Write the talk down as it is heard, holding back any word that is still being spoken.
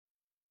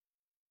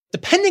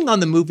depending on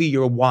the movie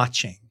you're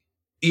watching,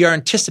 your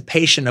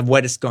anticipation of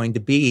what it's going to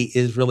be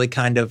is really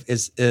kind of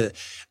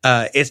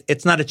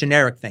it's not a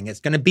generic thing. It's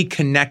going to be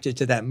connected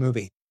to that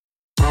movie.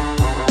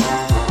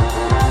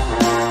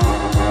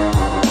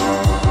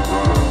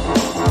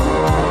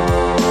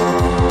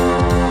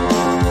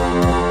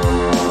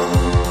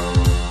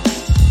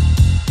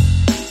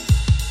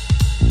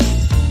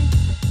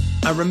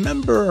 I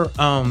remember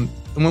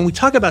when we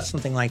talk about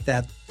something like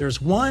that, there's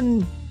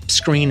one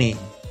screening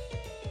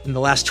in the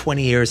last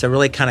 20 years that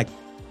really kind of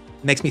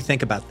makes me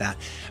think about that,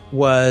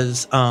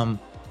 was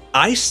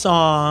I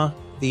saw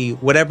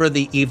whatever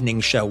the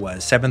evening show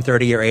was,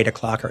 7:30 or 8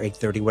 o'clock or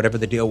 8:30, whatever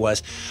the deal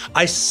was.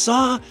 I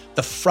saw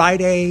the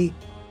Friday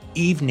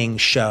evening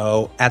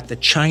show at the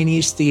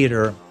Chinese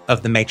Theater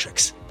of The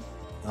Matrix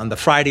on the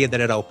Friday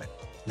that it opened.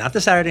 Not the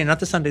Saturday, not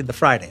the Sunday, the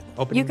Friday.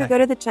 You could go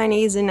to the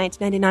Chinese in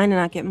 1999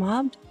 and not get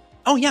mobbed?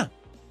 Oh, yeah.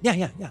 Yeah.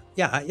 You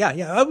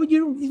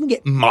can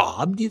get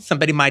mobbed.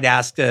 Somebody might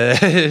ask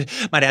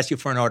you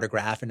for an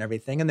autograph and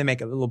everything, and they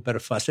make a little bit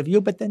of fuss of you,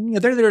 but then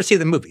they're there to see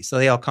the movie, so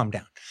they all calm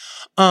down.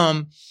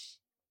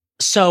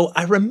 So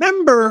I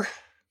remember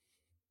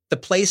the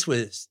place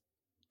was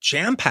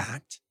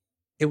jam-packed.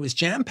 It was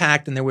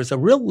jam-packed, and there was a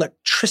real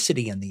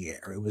electricity in the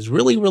air. It was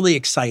really, really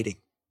exciting.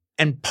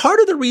 And part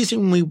of the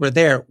reason we were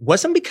there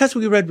wasn't because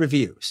we read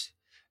reviews.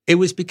 It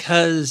was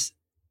because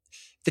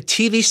the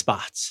TV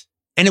spots.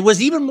 And it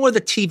was even more the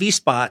TV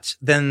spots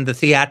than the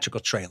theatrical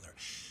trailer.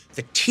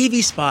 The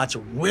TV spots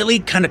really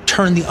kind of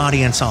turned the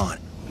audience on.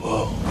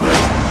 Whoa.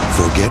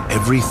 Forget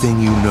everything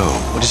you know.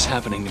 What is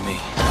happening to me?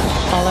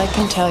 All I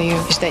can tell you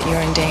is that you're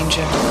in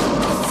danger.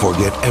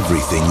 Forget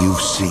everything you've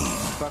seen.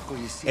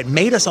 It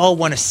made us all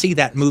want to see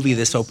that movie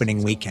this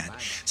opening weekend.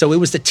 So it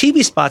was the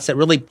TV spots that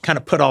really kind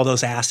of put all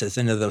those asses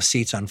into those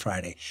seats on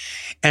Friday.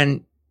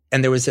 And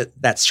there was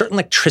that certain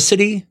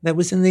electricity that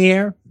was in the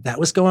air that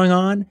was going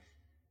on.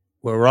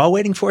 We were all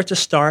waiting for it to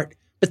start.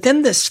 But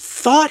then this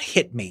thought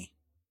hit me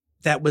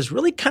that was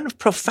really kind of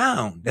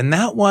profound. And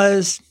that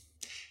was,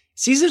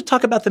 it's easy to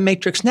talk about the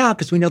Matrix now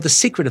because we know the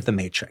secret of the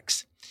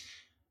Matrix.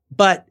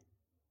 But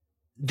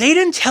they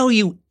didn't tell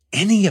you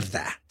any of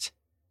that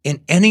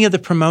in any of the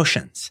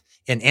promotions,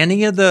 in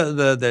any of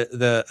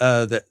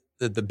the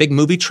big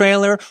movie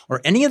trailer or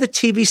any of the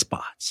TV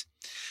spots.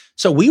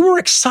 So we were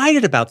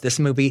excited about this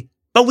movie,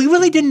 but we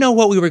really didn't know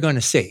what we were going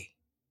to see.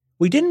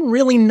 We didn't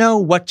really know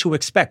what to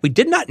expect. We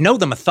did not know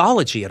the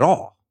mythology at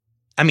all.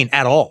 I mean,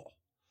 at all.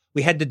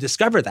 We had to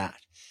discover that.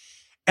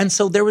 And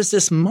so there was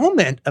this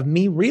moment of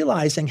me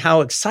realizing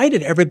how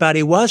excited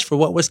everybody was for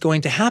what was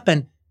going to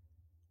happen,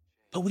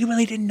 but we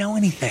really didn't know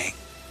anything.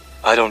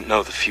 I don't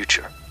know the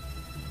future.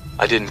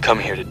 I didn't come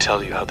here to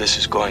tell you how this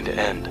is going to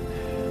end.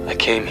 I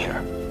came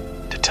here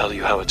to tell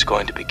you how it's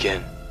going to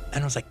begin.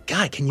 And I was like,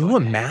 God, can you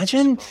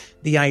imagine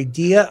the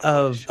idea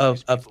of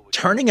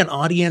turning an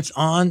audience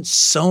on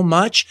so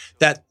much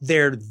that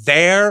they're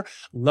there,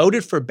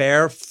 loaded for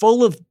bear,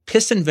 full of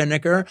piss and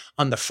vinegar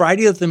on the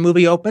Friday that the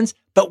movie opens,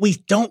 but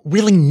we don't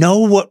really know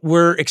what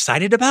we're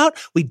excited about.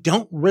 We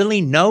don't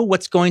really know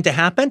what's going to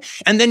happen.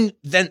 And then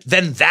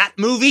that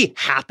movie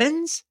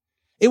happens.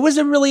 It was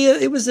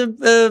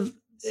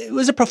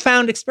a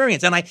profound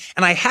experience. And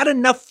I had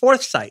enough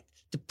foresight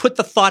to put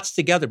the thoughts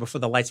together before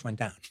the lights went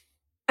down.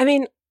 I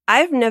mean,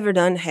 I've never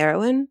done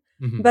heroin,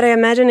 but I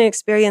imagine an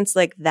experience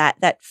like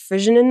that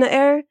frisson in the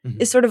air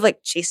is sort of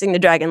like chasing the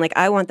dragon. Like,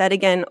 I want that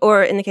again.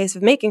 Or in the case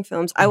of making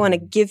films, I want to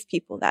give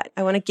people that.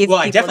 I want to give people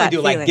that. Well, I definitely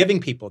do like giving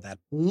people that.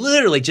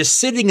 Literally just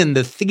sitting in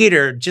the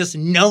theater, just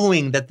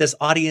knowing that this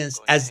audience,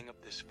 as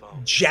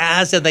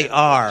jazzed as they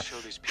are,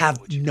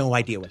 have no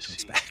idea what to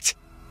expect.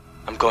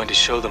 I'm going to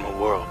show them a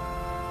world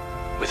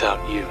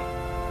without you.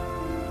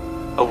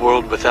 A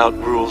world without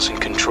rules and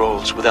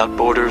controls, without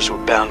borders or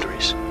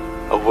boundaries.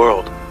 A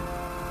world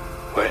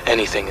where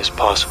anything is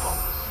possible.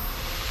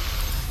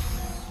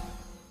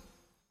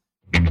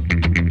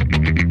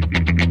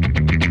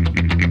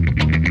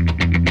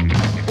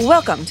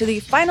 Welcome to the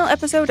final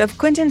episode of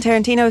Quentin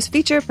Tarantino's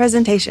feature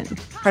presentation,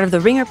 part of the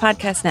Ringer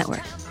Podcast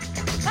Network.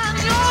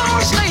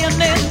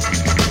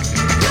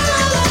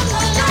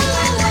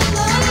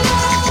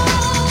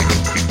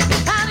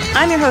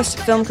 I'm your host,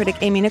 film critic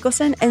Amy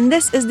Nicholson, and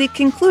this is the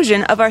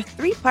conclusion of our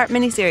 3-part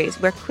miniseries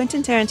where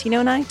Quentin Tarantino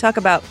and I talk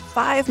about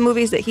 5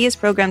 movies that he has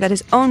programmed at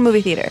his own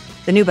movie theater,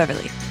 the New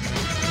Beverly.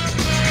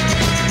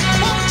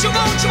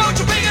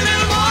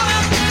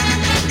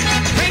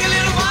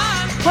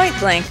 Point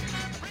Blank,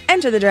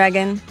 Enter the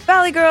Dragon,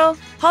 Valley Girl,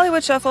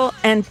 Hollywood Shuffle,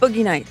 and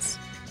Boogie Nights.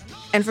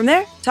 And from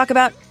there, talk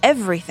about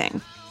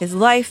everything: his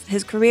life,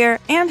 his career,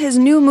 and his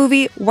new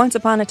movie, Once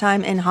Upon a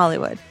Time in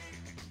Hollywood.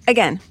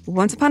 Again,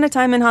 Once Upon a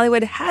Time in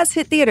Hollywood has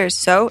hit theaters,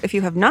 so if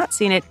you have not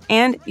seen it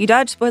and you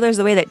dodge spoilers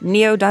the way that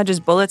Neo dodges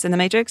bullets in The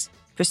Matrix,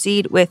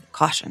 proceed with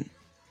caution.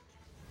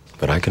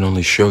 But I can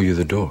only show you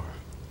the door.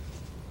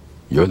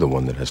 You're the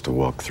one that has to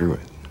walk through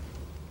it.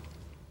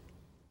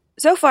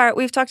 So far,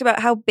 we've talked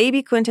about how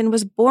baby Quentin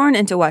was born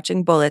into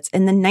watching bullets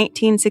in the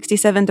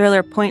 1967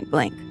 thriller Point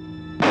Blank.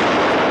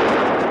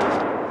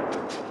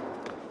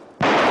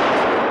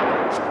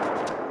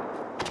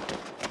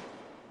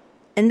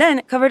 And then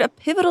it covered a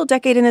pivotal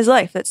decade in his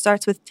life that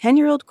starts with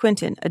 10-year-old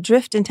Quentin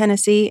adrift in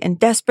Tennessee and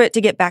desperate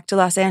to get back to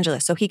Los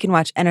Angeles so he can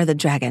watch Enter the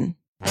Dragon.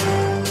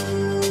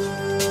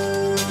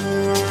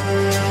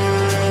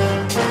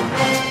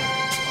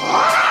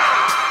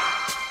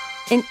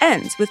 It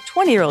ends with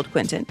 20-year-old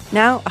Quentin,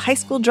 now a high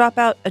school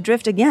dropout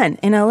adrift again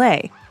in LA,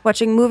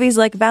 watching movies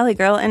like Valley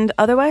Girl and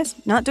otherwise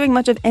not doing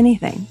much of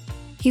anything.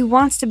 He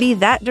wants to be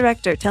that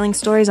director telling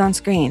stories on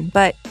screen,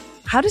 but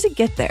how does he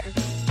get there?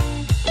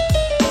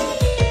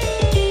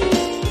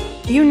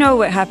 You know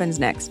what happens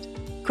next.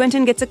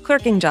 Quentin gets a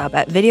clerking job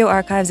at Video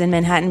Archives in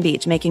Manhattan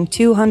Beach, making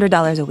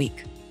 $200 a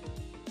week.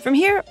 From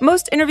here,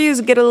 most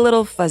interviews get a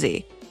little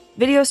fuzzy.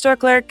 Video store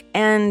clerk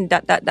and ...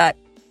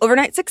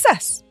 overnight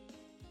success.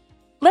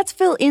 Let's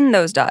fill in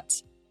those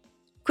dots.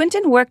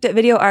 Quentin worked at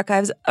Video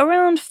Archives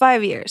around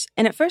 5 years,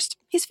 and at first,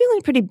 he's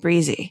feeling pretty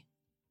breezy.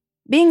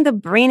 Being the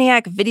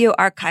Brainiac Video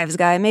Archives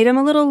guy made him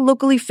a little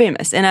locally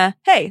famous in a,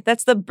 hey,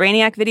 that's the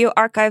Brainiac Video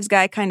Archives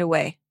guy kind of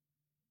way.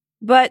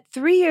 But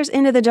 3 years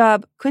into the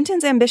job,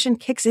 Quentin's ambition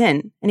kicks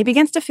in, and he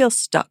begins to feel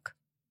stuck.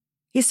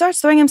 He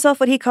starts throwing himself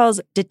what he calls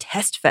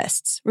detest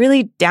fests,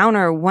 really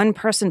downer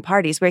one-person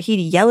parties where he'd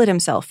yell at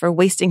himself for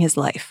wasting his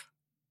life.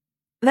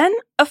 Then,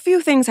 a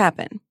few things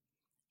happen.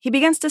 He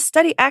begins to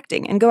study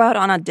acting and go out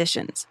on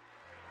auditions.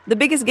 The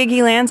biggest gig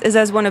he lands is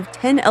as one of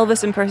 10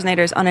 Elvis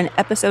impersonators on an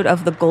episode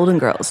of The Golden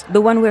Girls, the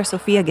one where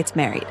Sophia gets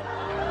married.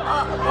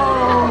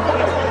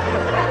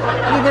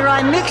 Either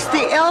I mixed the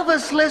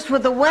Elvis list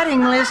with the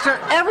wedding list, or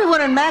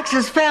everyone in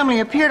Max's family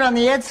appeared on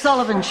the Ed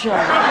Sullivan Show.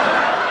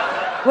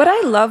 What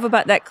I love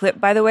about that clip,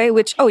 by the way,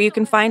 which, you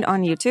can find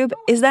on YouTube,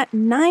 is that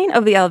 9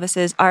 of the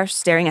Elvises are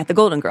staring at the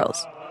Golden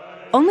Girls.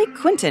 Only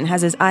Quentin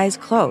has his eyes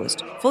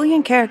closed, fully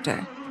in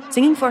character,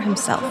 singing for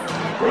himself.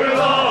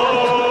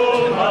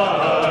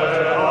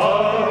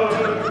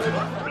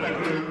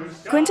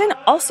 Quentin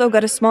also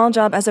got a small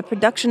job as a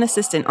production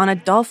assistant on a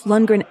Dolph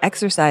Lundgren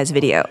exercise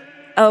video,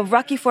 a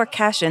Rocky IV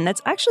cash-in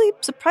that's actually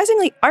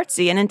surprisingly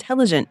artsy and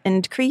intelligent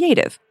and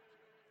creative.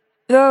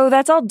 Though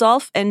that's all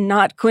Dolph and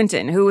not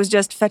Quentin, who was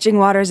just fetching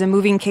waters and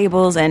moving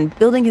cables and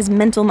building his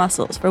mental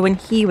muscles for when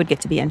he would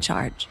get to be in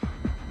charge.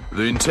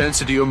 The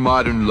intensity of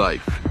modern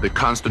life, the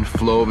constant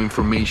flow of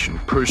information,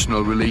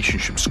 personal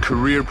relationships,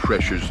 career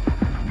pressures,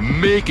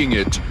 making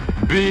it,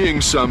 being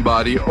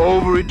somebody,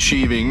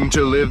 overachieving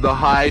to live the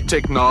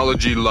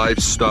high-technology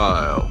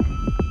lifestyle.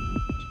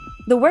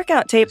 The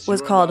workout tape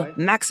was called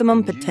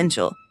Maximum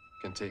Potential.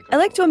 I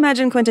like to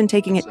imagine Quentin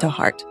taking it to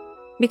heart,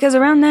 because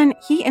around then,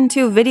 he and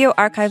 2 Video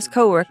Archives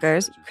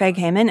co-workers, Craig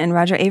Heyman and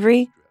Roger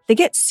Avery, they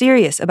get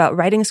serious about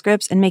writing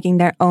scripts and making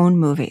their own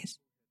movies.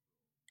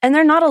 And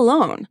they're not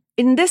alone.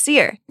 In this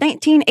year,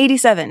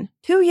 1987,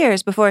 2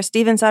 years before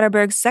Steven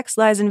Soderbergh's Sex,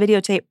 Lies, and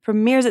Videotape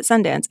premieres at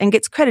Sundance and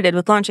gets credited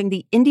with launching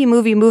the indie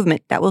movie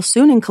movement that will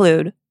soon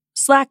include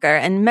Slacker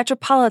and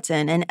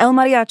Metropolitan and El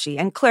Mariachi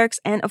and Clerks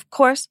and, of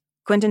course,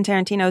 Quentin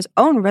Tarantino's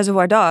own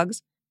Reservoir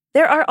Dogs,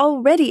 there are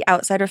already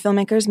outsider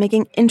filmmakers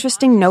making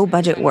interesting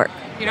no-budget work.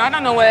 I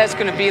don't know what that's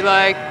going to be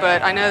like,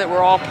 but I know that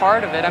we're all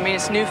part of it. I mean,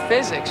 it's new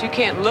physics. You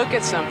can't look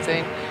at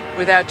something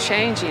without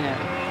changing it.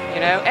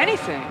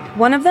 Anything.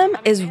 One of them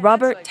is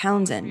Robert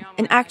Townsend,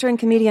 an actor and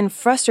comedian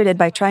frustrated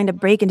by trying to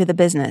break into the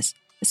business,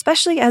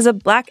 especially as a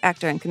black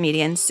actor and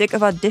comedian sick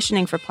of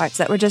auditioning for parts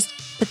that were just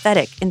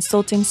pathetic,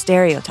 insulting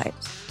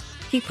stereotypes.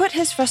 He put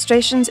his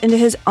frustrations into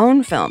his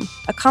own film,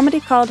 a comedy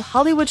called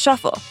Hollywood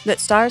Shuffle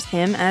that stars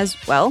him as,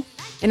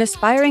 an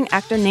aspiring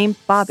actor named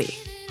Bobby,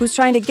 who's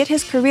trying to get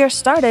his career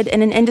started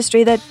in an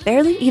industry that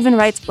barely even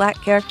writes black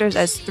characters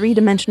as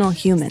three-dimensional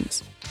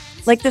humans.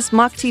 Like this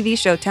mock TV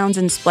show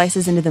Townsend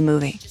splices into the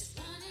movie.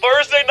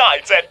 Thursday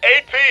nights at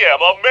 8 p.m.,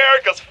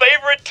 America's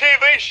favorite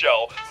TV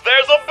show,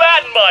 There's a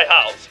Bat in My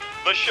House.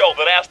 The show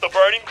that asks the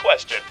burning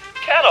question,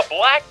 can a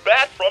black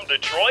bat from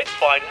Detroit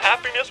find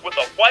happiness with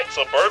a white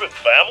suburban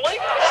family?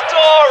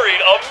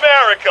 Starring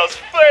America's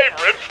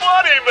favorite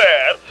funny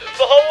man,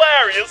 the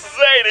hilarious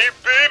zany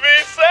B.B.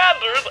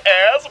 Sanders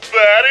as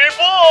Batty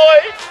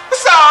Boy.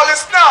 What's all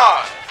this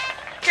noise?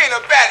 Can't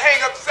a bat hang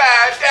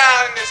upside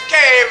down in this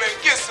cave and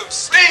get some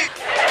sleep?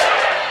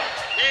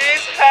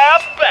 He's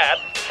half bat,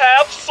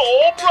 half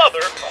soul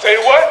brother. Say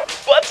what?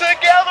 But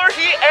together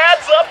he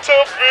adds up to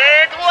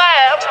big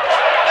laughs.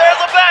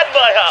 There's a bat in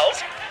my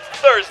house.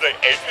 Thursday,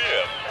 8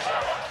 p.m.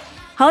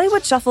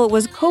 Hollywood Shuffle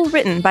was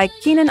co-written by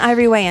Keenen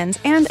Ivory Wayans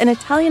and an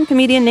Italian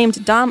comedian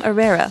named Dom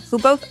Herrera, who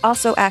both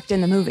also act in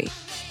the movie.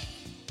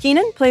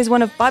 Keenen plays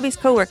one of Bobby's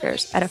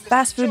co-workers at a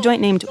fast food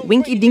joint named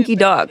Winky Dinky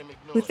Dog,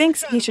 who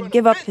thinks he should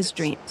give up his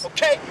dreams.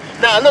 Okay,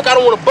 now look, I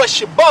don't want to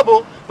bust your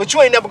bubble, but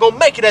you ain't never gonna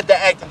make it at the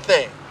acting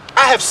thing.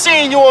 I have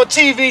seen you on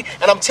TV,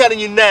 and I'm telling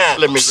you now.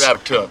 Let me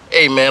grab it up.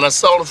 Hey, man, I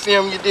saw the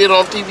film you did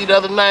on TV the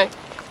other night.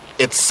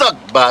 It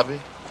sucked,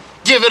 Bobby.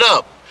 Give it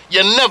up.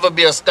 You'll never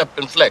be a step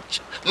in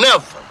Fletcher.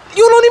 Never.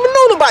 You don't even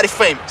know nobody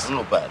famous.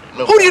 Nobody.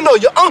 Who do you know?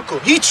 Your uncle.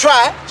 He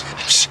tried.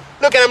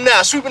 Look at him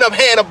now, sweeping up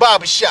hand of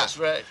Bobby shots.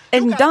 Right.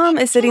 And Dom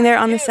is sitting there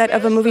on the set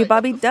of a movie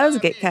Bobby does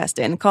get cast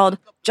in called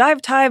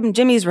Jive Time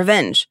Jimmy's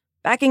Revenge,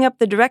 backing up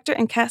the director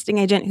and casting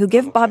agent who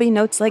give Bobby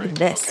notes like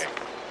this.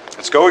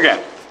 Let's go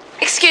again.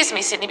 Excuse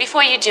me, Sidney.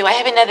 Before you do, I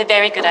have another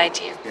very good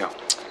idea. Yeah.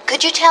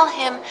 Could you tell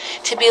him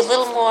to be a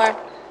little more,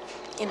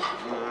 you know?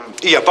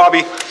 Yeah,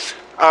 Bobby.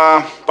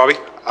 Bobby,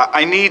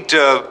 I need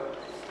a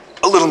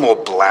little more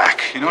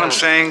black. You know what I'm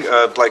saying?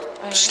 Like,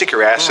 stick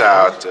your ass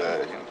out,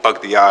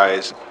 bug the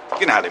eyes.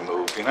 You know how they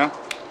move, you know?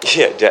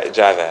 Yeah,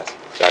 jive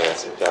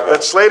ass.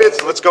 Let's slate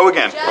it. Let's go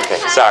again. Okay,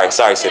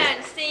 sorry, Sidney.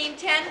 Scene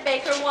 10,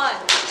 Baker 1.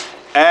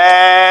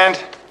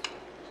 And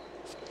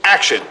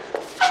action.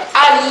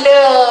 I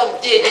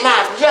loved it,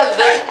 my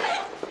brother.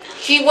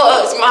 He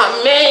was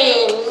my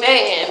main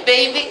man,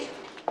 baby.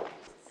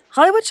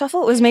 Hollywood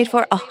Shuffle was made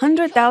for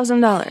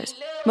 $100,000,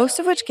 most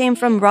of which came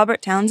from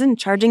Robert Townsend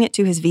charging it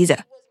to his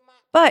visa.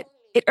 But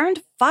it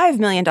earned $5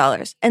 million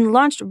and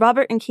launched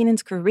Robert and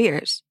Keenan's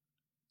careers,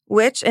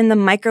 which in the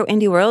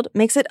micro-indie world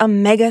makes it a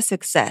mega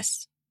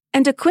success.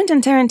 And to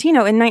Quentin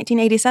Tarantino in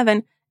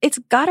 1987, it's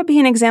gotta be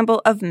an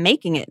example of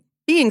making it,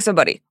 being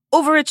somebody,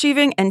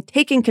 overachieving, and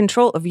taking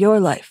control of your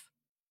life.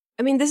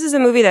 I mean, this is a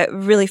movie that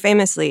really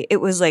famously, it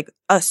was like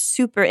a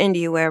super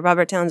indie where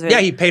Robert Townsend... Yeah,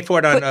 he paid for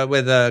it on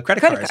with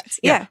credit cards.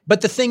 Yeah.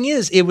 But the thing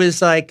is, it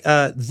was like,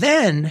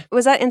 then...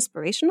 Was that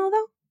inspirational,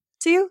 though,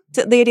 to you?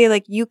 The idea,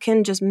 like, you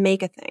can just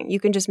make a thing.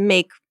 You can just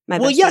make my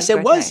best Well, yes, it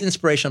friend's was birthday.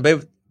 inspirational,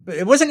 but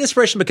it wasn't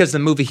inspiration because of the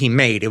movie he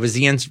made. It was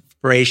the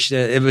inspiration.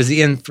 It was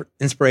the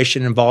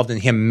inspiration involved in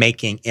him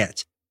making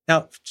it.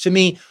 Now, to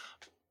me,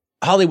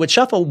 Hollywood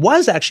Shuffle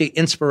was actually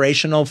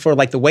inspirational for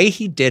like the way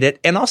he did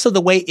it and also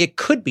the way it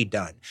could be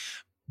done.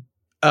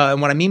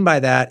 And what I mean by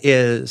that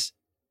is,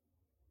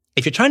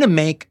 if you're trying to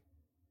make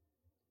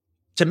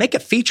a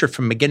feature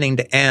from beginning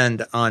to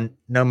end on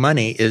no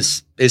money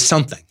is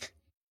something.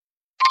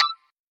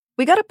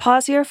 We got to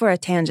pause here for a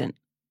tangent.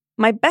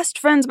 My Best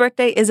Friend's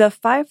Birthday is a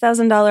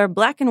 $5,000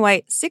 black and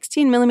white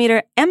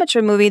 16mm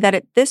amateur movie that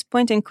at this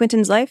point in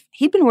Quentin's life,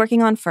 he'd been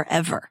working on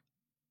forever.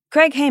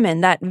 Craig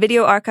Heyman, that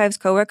Video Archives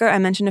coworker I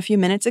mentioned a few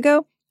minutes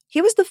ago,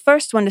 he was the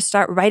first one to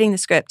start writing the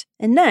script,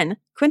 and then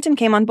Quentin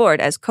came on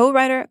board as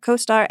co-writer,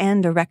 co-star,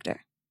 and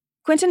director.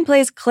 Quentin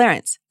plays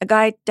Clarence, a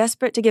guy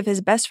desperate to give his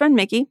best friend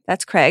Mickey,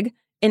 that's Craig,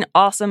 an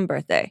awesome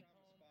birthday.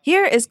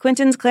 Here is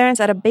Quentin's Clarence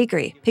at a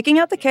bakery, picking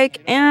out the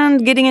cake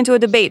and getting into a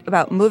debate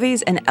about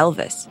movies and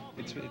Elvis.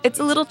 It's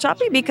a little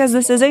choppy because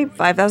this is a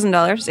 $5,000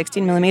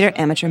 16mm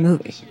amateur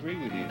movie.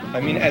 I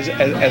mean, as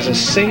a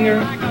singer,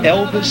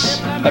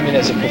 Elvis,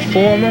 as a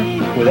performer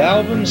with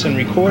albums and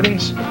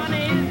recordings,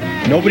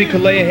 nobody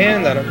could lay a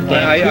hand on him.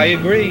 I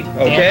agree.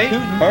 Okay?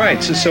 All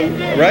right. So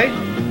right?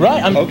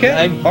 Right.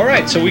 All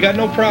right. So we got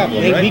no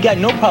problem, right? We got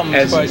no problem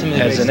as far as him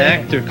as an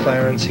actor,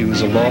 Clarence, he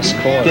was a lost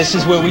cause. This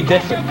is where we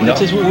differ. No.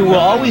 We will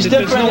always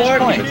differ. There's no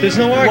argument. There's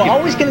no argument. We're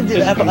always going to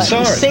do I'm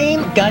sorry. the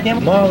same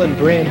goddamn... Marlon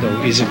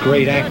Brando is a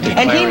great actor,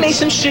 And Clarence. he made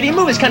some shitty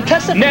movies.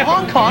 Contestant from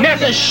Hong Kong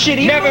is a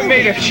shitty Never movie.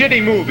 made a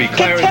shitty movie,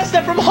 Clarence.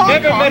 Contestant from Hong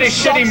Kong Never made a shitty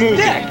sucks movie.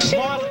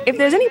 dick. If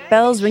there's any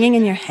bells ringing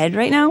in your head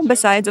right now,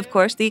 besides, of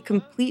course, the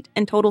complete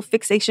and total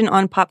fixation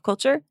on pop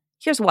culture,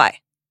 here's why.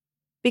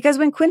 Because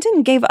when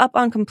Quentin gave up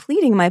on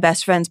completing My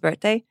Best Friend's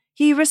Birthday,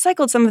 he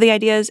recycled some of the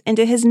ideas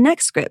into his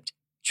next script,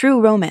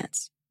 True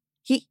Romance.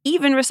 He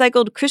even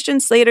recycled Christian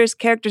Slater's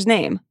character's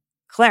name,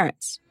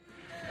 Clarence.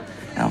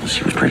 Elvis,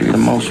 she was prettier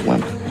than most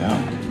women, you know?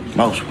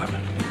 Most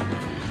women.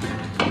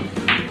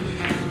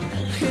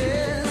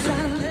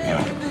 You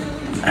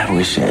know, I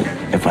always said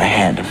if I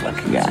had to fuck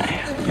a guy,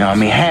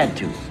 had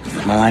to,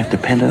 if my life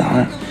depended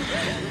on it,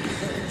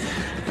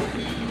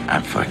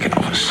 I'd fuck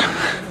Elvis.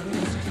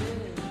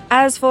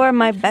 As for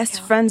My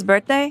Best Friend's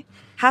Birthday,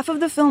 half of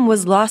the film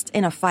was lost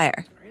in a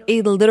fire,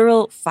 a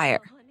literal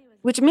fire.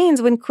 Which means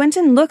when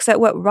Quentin looks at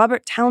what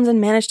Robert Townsend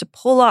managed to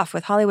pull off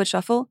with Hollywood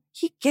Shuffle,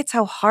 he gets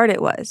how hard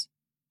it was.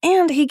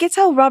 And he gets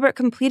how Robert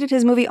completed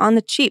his movie on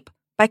the cheap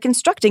by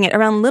constructing it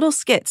around little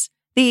skits,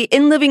 the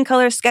in living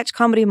color sketch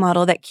comedy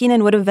model that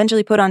Keenan would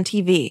eventually put on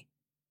TV.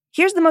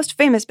 Here's the most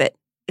famous bit.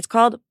 It's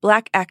called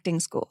Black Acting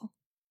School.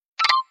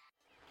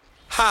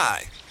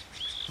 Hi,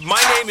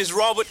 my name is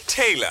Robert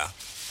Taylor,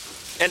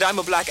 and I'm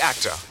a black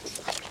actor.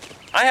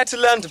 I had to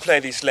learn to play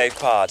these slave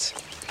parts,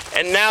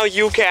 and now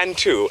you can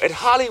too, at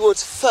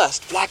Hollywood's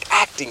first black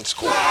acting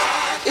school.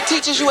 It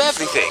teaches you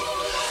everything.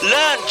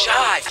 Learn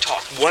Jive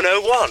Talk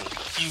 101.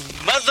 You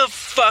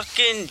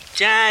motherfucking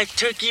jive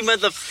turkey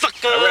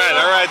motherfucker.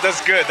 All right,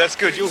 that's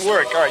good. You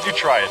work. All right, you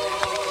try it.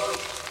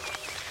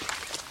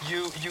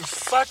 You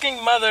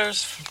fucking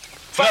mothers.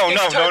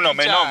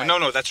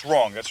 No, that's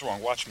wrong.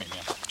 Watch me,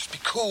 man. Just be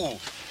cool.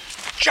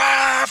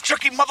 Jive,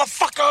 turkey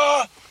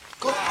motherfucker.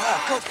 Good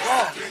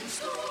work.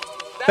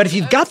 But if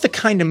you've got the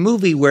kind of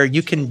movie where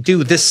you can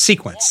do this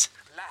sequence,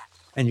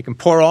 and you can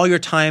pour all your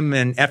time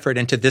and effort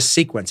into this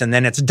sequence, and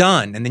then it's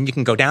done, and then you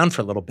can go down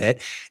for a little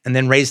bit, and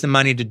then raise the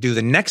money to do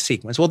the next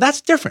sequence. Well,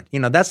 that's different.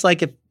 That's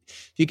like if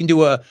you can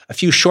do a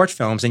few short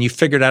films and you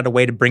figured out a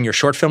way to bring your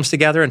short films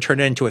together and turn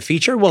it into a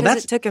feature. Well,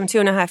 it took him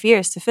 2.5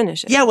 years to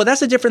finish it. Yeah, well,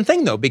 that's a different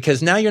thing, though,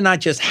 because now you're not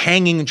just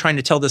hanging and trying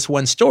to tell this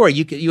one story.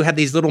 You have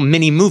these little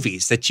mini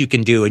movies that you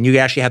can do, and you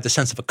actually have the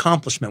sense of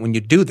accomplishment when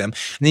you do them,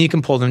 and then you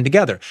can pull them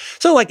together.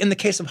 So, like in the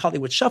case of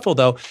Hollywood Shuffle,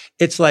 though,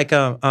 it's like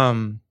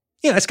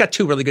it's got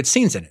 2 really good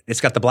scenes in it.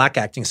 It's got the black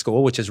acting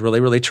school, which is really,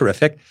 really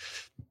terrific.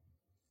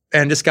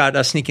 And it's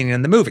got sneaking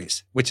in the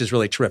movies, which is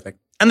really terrific.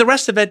 And the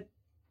rest of it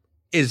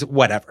is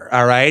whatever,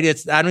 all right?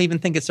 I don't even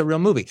think it's a real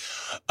movie.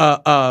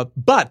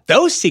 But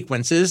those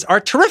sequences are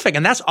terrific,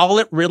 and that's all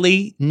it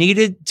really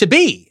needed to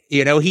be.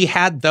 He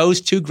had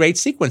those 2 great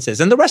sequences,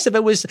 and the rest of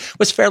it was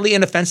fairly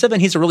inoffensive,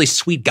 and he's a really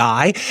sweet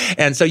guy,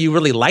 and so you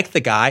really like the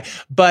guy.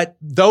 But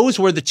those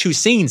were the 2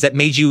 scenes that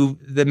made you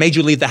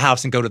leave the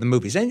house and go to the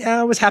movies, and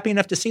I was happy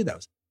enough to see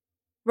those.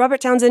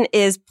 Robert Townsend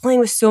is playing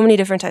with so many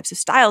different types of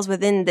styles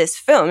within this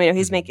film.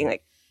 He's making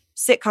like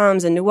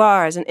sitcoms and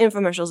noirs and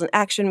infomercials and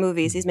action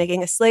movies. He's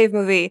making a slave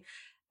movie.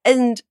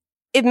 And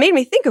it made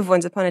me think of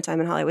Once Upon a Time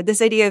in Hollywood,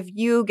 this idea of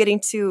you getting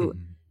to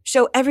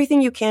show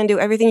everything you can do,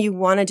 everything you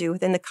want to do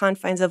within the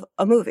confines of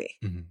a movie.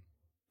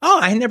 Oh,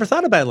 I never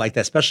thought about it like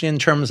that, especially in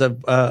terms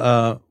of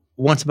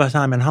Once Upon a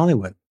Time in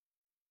Hollywood.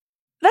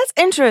 That's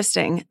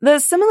interesting. The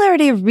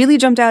similarity really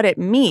jumped out at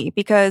me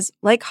because,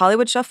 like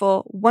Hollywood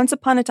Shuffle, Once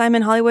Upon a Time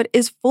in Hollywood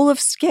is full of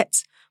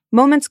skits.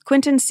 Moments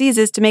Quentin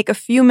seizes to make a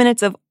few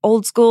minutes of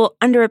old school,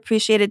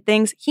 underappreciated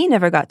things he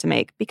never got to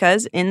make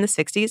because in the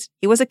 60s,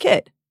 he was a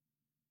kid.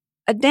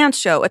 A dance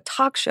show, a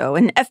talk show,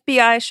 an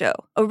FBI show,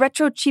 a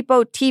retro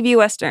cheapo TV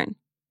Western.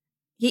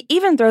 He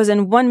even throws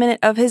in 1 minute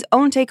of his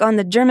own take on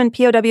the German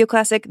POW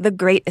classic, The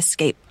Great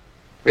Escape.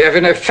 We have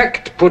in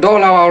effect put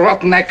all our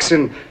rotten eggs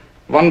in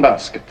one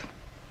basket.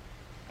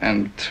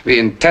 And we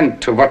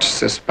intend to watch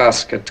this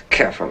basket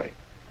carefully.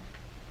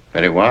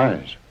 Very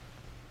wise.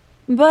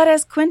 But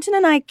as Quentin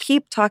and I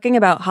keep talking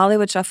about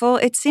Hollywood Shuffle,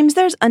 it seems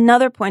there's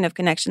another point of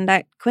connection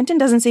that Quentin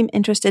doesn't seem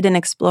interested in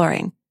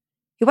exploring.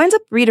 He winds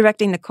up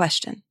redirecting the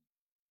question.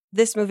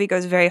 This movie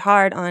goes very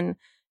hard on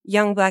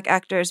young Black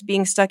actors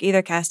being stuck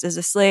either cast as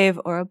a slave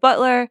or a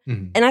butler.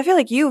 And I feel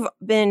like you've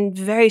been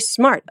very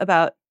smart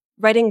about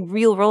writing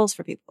real roles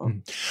for people.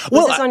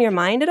 Was this on your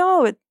mind at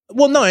all?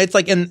 Well, no, it's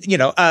like,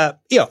 I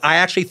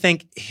actually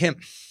think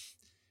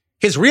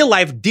his real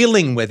life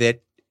dealing with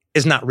it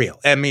is not real.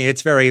 I mean,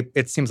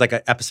 it seems like an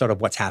episode of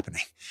What's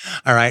Happening.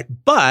 All right.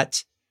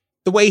 But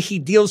the way he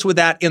deals with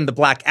that in the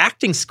black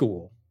acting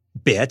school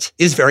bit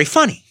is very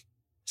funny.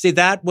 See,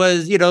 that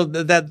was,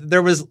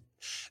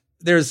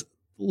 there's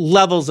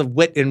levels of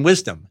wit and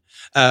wisdom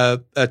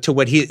to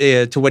what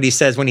he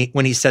says when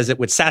he says it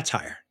with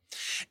satire.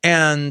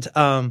 And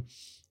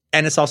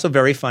it's also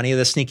very funny,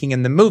 the sneaking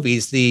in the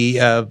movies.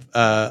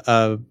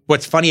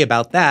 What's funny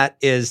about that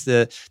is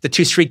the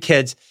 2 street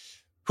kids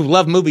who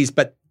love movies,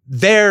 but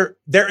their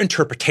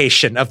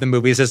interpretation of the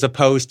movies as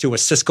opposed to a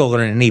Siskel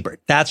or an Ebert.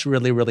 That's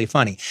really, really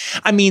funny.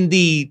 I mean,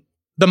 the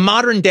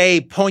modern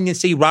day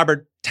poignancy,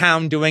 Robert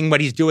Towne doing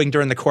what he's doing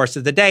during the course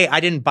of the day,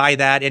 I didn't buy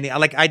that. And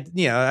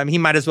he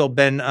might as well have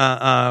been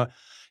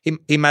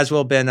he might as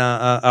well have been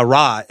a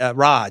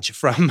Raj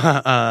from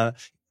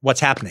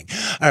What's Happening.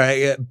 All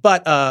right,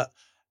 but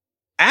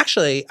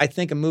actually, I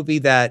think a movie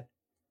that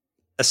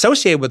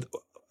associated with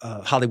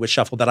Hollywood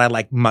Shuffle that I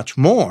like much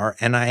more,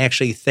 and I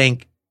actually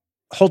think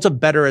holds up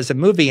better as a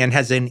movie and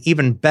has an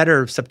even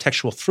better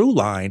subtextual through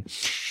line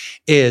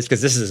is,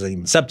 because this isn't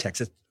even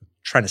subtext, it's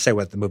trying to say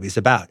what the movie's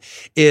about,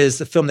 is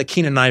the film that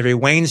Keenen Ivory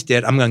Wayans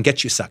did, I'm Gonna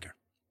Get You, Sucker.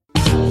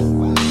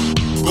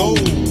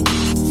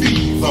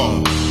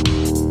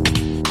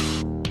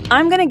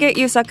 I'm Gonna Get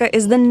You, Sucker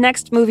is the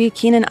next movie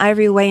Keenen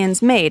Ivory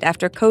Wayans made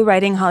after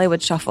co-writing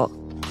Hollywood Shuffle.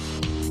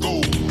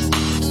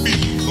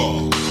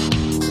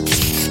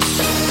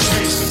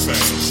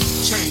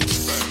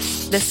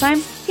 This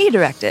time, he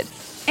directed.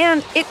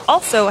 And it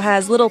also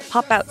has little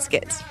pop-out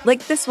skits,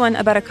 like this one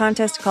about a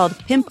contest called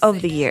Pimp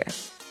of the Year.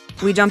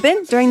 We jump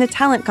in during the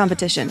talent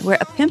competition, where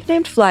a pimp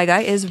named Fly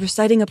Guy is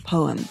reciting a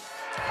poem.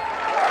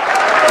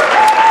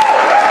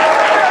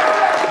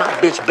 My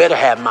bitch better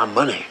have my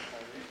money.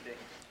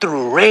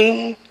 Through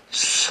rain,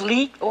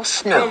 sleet, or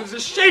snow. That was a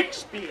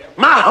Shakespeare.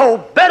 My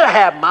hoe better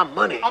have my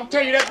money. I'm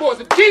telling you, that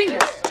boy's a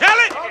genius. Tell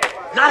it.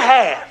 Not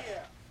half,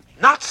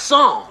 not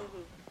some,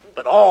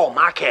 but all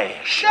my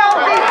cash.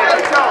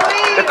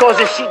 Because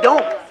if she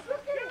don't,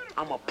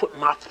 I'm gonna put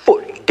my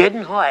foot dead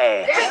in her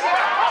ass.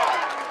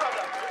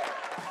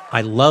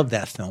 I love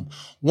that film.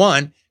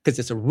 One, because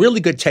it's a really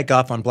good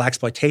takeoff on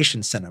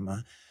blaxploitation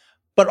cinema,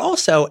 but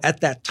also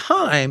at that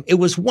time, it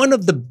was one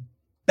of the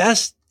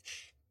best.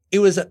 It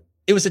was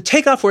a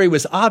takeoff where it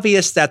was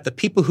obvious that the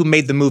people who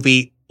made the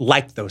movie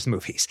liked those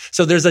movies.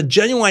 So there's a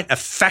genuine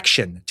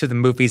affection to the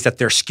movies that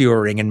they're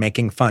skewering and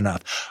making fun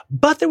of.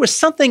 But there was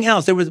something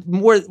else. There was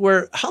more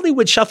where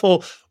Hollywood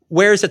Shuffle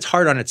wears its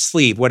heart on its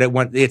sleeve,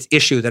 its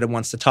issue that it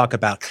wants to talk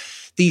about.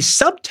 The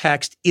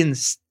subtext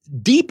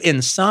deep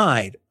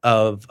inside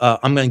of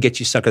I'm Gonna Get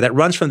You, Sucker, that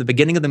runs from the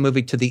beginning of the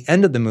movie to the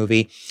end of the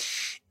movie,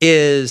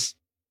 is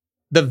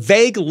the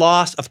vague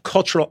loss of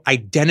cultural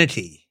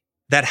identity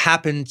that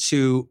happened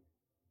to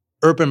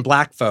urban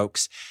Black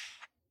folks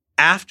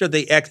after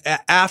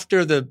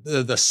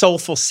the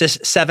soulful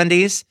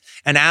 70s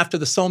and after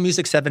the soul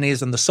music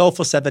 70s and the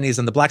soulful 70s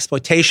and the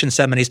blaxploitation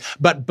 70s,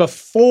 but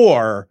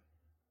before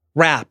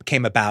rap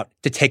came about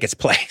to take its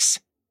place.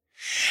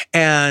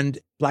 And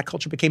Black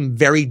culture became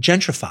very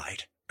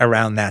gentrified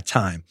around that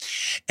time.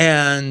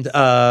 And,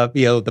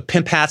 the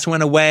pimp hats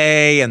went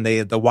away and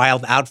the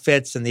wild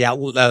outfits and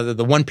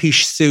the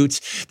one-piece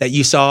suits that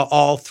you saw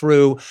all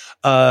through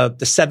the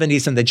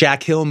 70s and the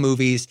Jack Hill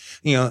movies,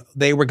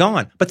 they were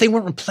gone. But they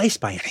weren't replaced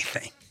by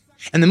anything.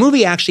 And the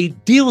movie actually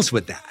deals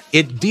with that.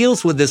 It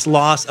deals with this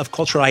loss of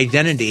cultural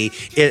identity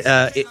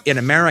in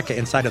America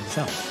inside of the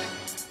film.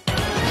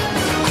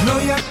 Know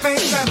you think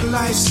that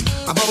life's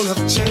a bowl of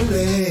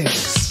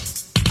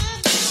cherries.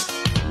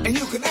 And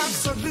you can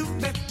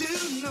absolutely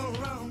do no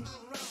wrong.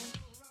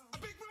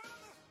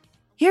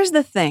 Here's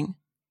the thing.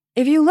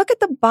 If you look at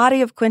the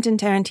body of Quentin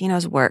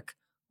Tarantino's work,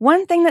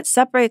 one thing that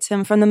separates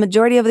him from the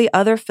majority of the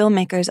other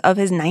filmmakers of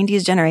his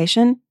 90s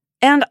generation,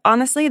 and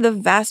honestly, the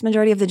vast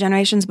majority of the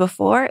generations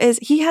before, is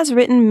he has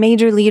written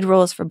major lead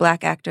roles for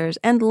Black actors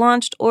and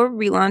launched or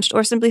relaunched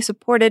or simply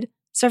supported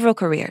several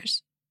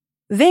careers.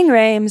 Ving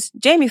Rhames,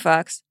 Jamie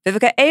Foxx,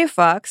 Vivica A.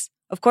 Fox,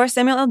 of course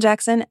Samuel L.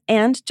 Jackson,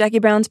 and Jackie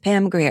Brown's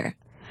Pam Grier.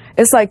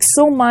 It's like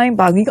so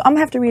mind-boggling. I'm going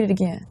to have to read it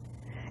again.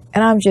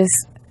 And I'm just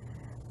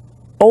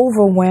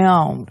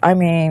overwhelmed. I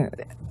mean,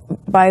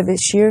 by the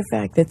sheer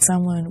fact that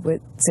someone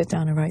would sit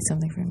down and write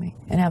something for me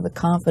and have the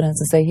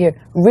confidence and say,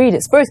 here, read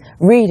it. First,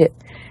 read it.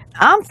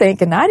 I'm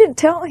thinking, I didn't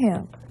tell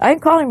him. I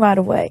didn't call him right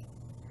away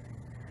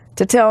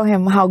to tell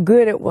him how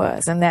good it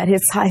was and that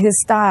his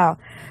style,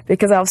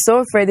 because I was so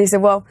afraid. They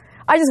said, well,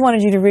 I just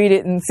wanted you to read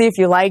it and see if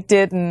you liked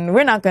it, and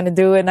we're not going to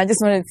do it, and I just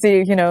wanted to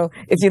see,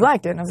 if you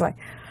liked it. And I was like,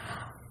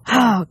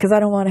 because I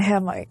don't want to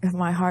have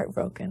my heart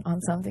broken on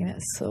something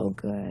that's so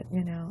good,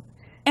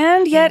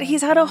 And yet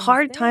he's had a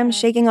hard time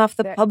shaking off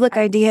the public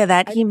idea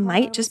that he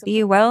might just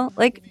be,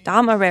 like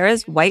Dom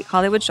Herrera's White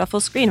Hollywood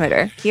Shuffle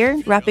screenwriter,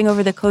 here rapping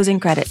over the closing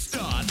credits.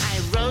 I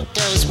wrote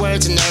those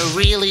words and they're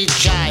really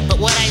jive, but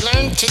what I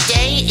learned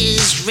today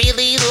is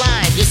really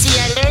live. You see,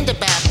 I learned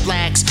about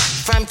blacks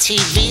from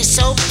TV,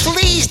 so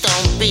please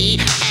don't be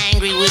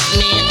angry with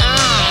me.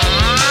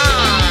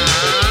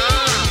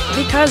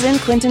 Because in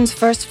Quentin's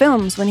first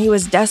films, when he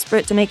was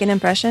desperate to make an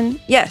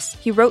impression, yes,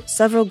 he wrote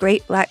several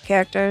great Black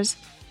characters,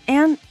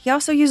 and he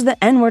also used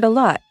the N-word a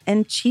lot,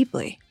 and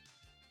cheaply.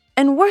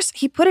 And worse,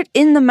 he put it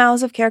in the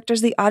mouths of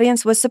characters the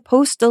audience was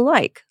supposed to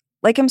like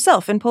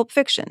himself in Pulp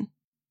Fiction.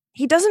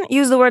 He doesn't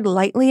use the word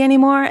lightly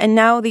anymore, and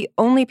now the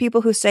only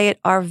people who say it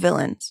are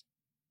villains.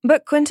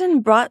 But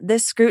Quentin brought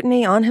this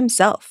scrutiny on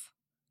himself.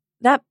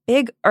 That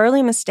big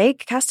early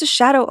mistake cast a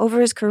shadow over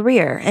his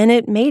career, and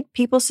it made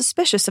people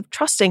suspicious of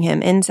trusting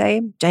him in,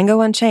 say,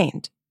 Django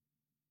Unchained.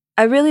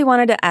 I really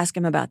wanted to ask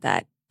him about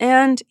that,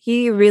 and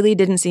he really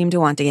didn't seem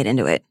to want to get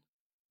into it.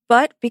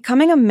 But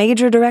becoming a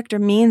major director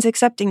means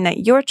accepting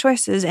that your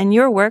choices and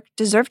your work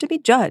deserve to be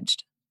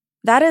judged.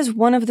 That is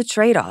one of the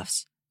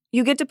trade-offs.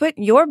 You get to put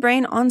your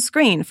brain on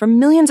screen for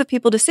millions of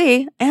people to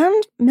see,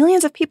 and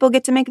millions of people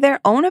get to make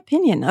their own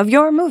opinion of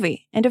your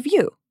movie and of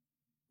you.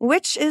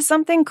 Which is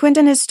something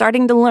Quentin is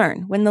starting to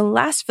learn when the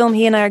last film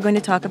he and I are going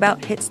to talk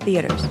about hits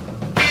theaters.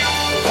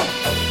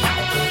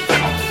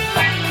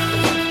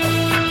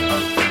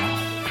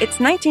 It's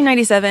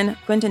 1997,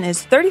 Quentin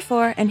is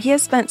 34, and he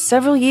has spent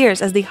several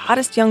years as the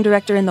hottest young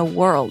director in the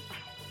world.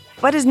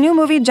 But his new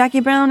movie, Jackie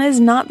Brown, is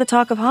not the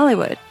talk of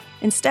Hollywood.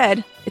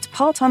 Instead, it's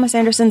Paul Thomas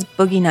Anderson's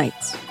Boogie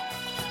Nights.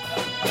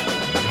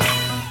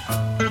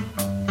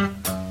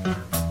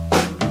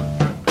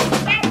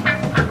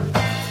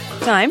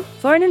 Time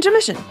for an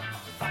intermission.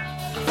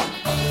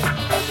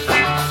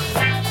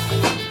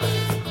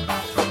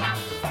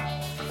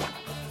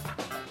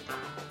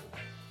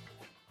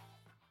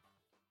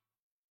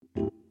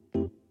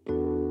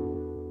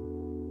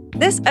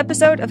 This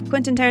episode of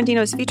Quentin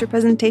Tarantino's feature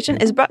presentation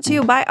is brought to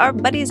you by our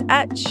buddies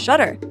at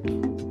Shudder.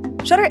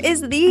 Shudder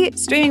is the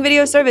streaming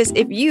video service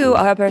if you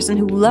are a person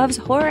who loves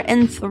horror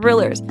and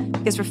thrillers.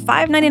 Because for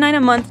 $5.99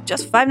 a month,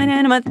 just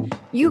 $5.99 a month,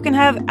 you can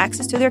have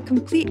access to their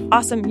complete,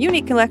 awesome,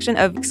 unique collection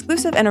of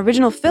exclusive and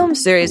original film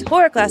series,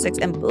 horror classics,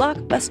 and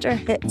blockbuster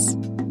hits.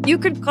 You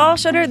could call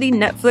Shudder the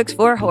Netflix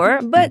for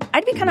horror, but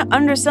I'd be kind of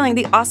underselling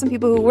the awesome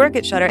people who work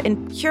at Shudder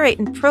and curate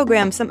and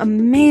program some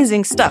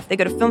amazing stuff. They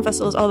go to film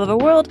festivals all over the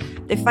world,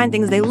 they find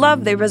things they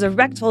love, they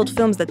resurrect old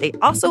films that they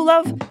also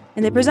love,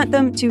 and they present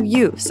them to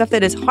you, stuff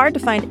that is hard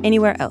to find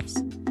anywhere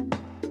else.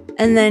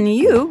 And then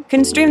you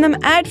can stream them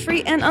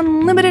ad-free and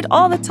unlimited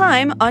all the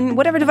time on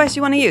whatever device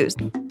you want to use.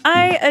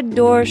 I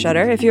adore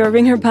Shudder. If you're a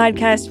Ringer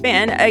podcast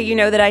fan, you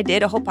know that I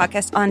did a whole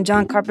podcast on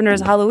John Carpenter's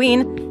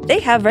Halloween.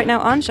 They have right now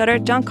on Shudder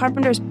John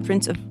Carpenter's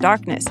Prince of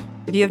Darkness.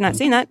 If you have not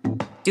seen that,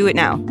 do it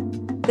now.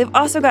 They've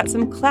also got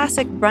some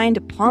classic Brian De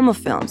Palma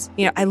films.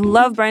 I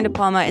love Brian De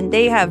Palma, and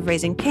they have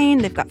Raising Cain.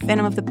 They've got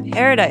Phantom of the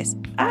Paradise.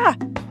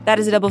 That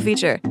is a double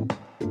feature.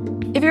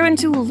 If you're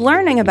into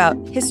learning about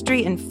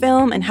history and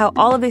film and how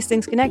all of these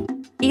things connect,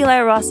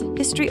 Eli Roth's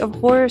History of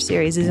Horror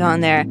series is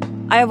on there.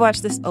 I have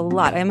watched this a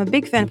lot. I am a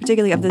big fan,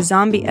 particularly of the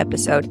zombie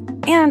episode.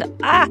 And,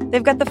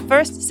 they've got the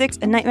first 6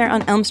 Nightmare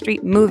on Elm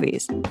Street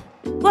movies.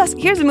 Plus,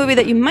 here's a movie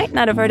that you might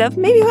not have heard of,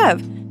 maybe you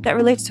have, that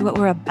relates to what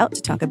we're about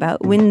to talk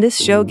about when this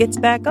show gets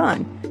back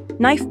on.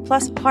 Knife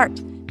Plus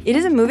Heart. It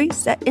is a movie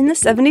set in the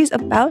 70s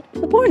about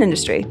the porn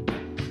industry.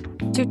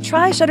 To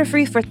try Shudder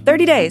free for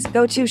 30 days,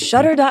 go to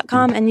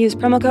Shudder.com and use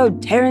promo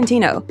code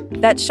Tarantino.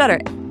 That's Shudder,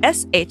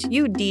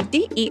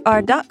 SHUDDER.com,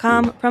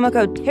 promo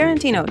code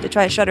Tarantino to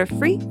try Shudder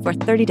free for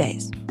 30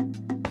 days.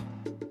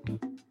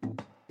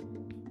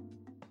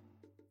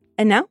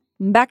 And now,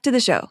 back to the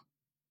show.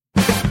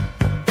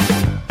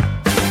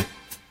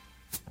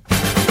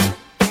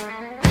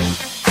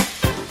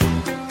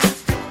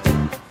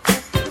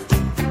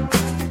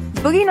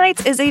 Boogie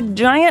Nights is a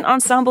giant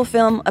ensemble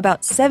film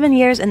about 7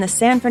 years in the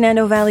San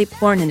Fernando Valley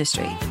porn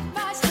industry.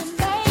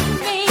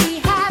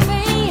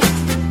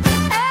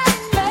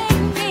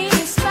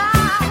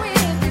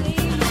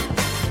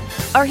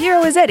 Our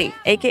hero is Eddie,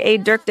 aka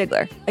Dirk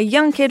Diggler, a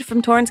young kid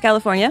from Torrance,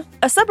 California,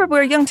 a suburb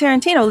where young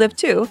Tarantino lived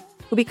too,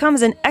 who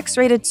becomes an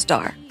X-rated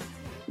star.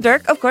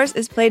 Dirk, of course,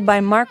 is played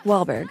by Mark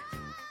Wahlberg.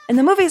 And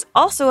the movie is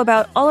also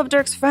about all of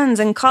Dirk's friends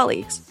and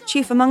colleagues,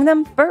 chief among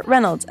them Burt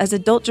Reynolds as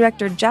adult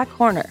director Jack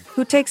Horner,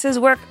 who takes his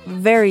work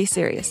very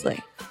seriously.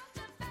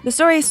 The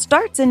story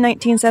starts in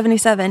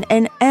 1977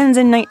 and ends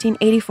in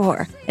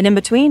 1984, and in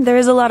between there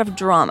is a lot of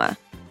drama.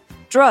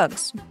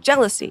 Drugs,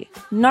 jealousy,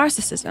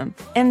 narcissism,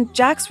 and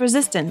Jack's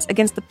resistance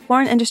against the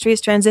porn industry's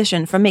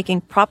transition from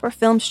making proper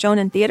films shown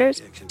in theaters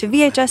to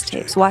VHS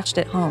tapes watched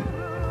at home.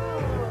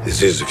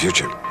 This is the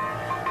future.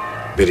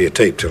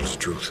 Videotape tells the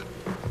truth.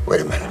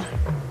 Wait a minute.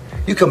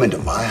 You come into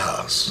my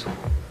house,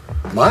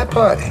 my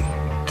party,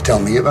 to tell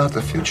me about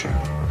the future.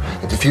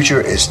 That the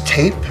future is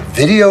tape,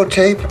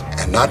 videotape,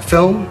 and not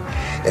film.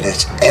 That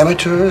it's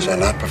amateurs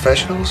and not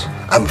professionals.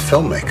 I'm a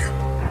filmmaker.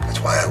 That's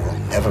why I will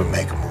never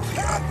make a movie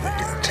on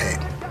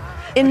videotape.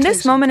 In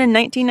this moment in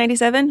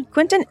 1997,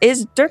 Quentin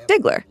is Dirk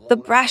Diggler, the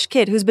brash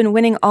kid who's been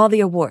winning all the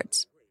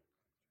awards.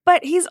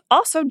 But he's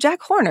also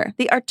Jack Horner,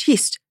 the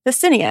artiste, the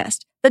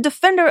cineast, the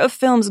defender of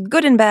films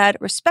good and bad,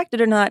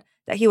 respected or not,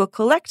 that he will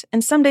collect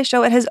and someday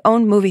show at his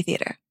own movie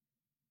theater.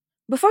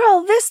 Before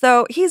all this,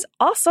 though, he's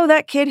also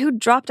that kid who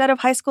dropped out of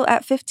high school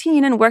at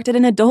 15 and worked at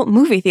an adult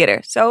movie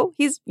theater, so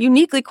he's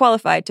uniquely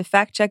qualified to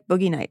fact-check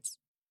Boogie Nights.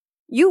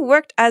 You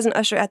worked as an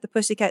usher at the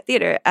Pussycat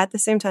Theater at the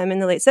same time in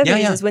the late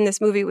 70s as when this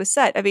movie was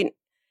set. I mean,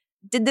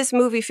 did this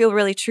movie feel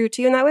really true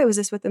to you in that way? Was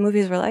this what the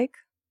movies were like?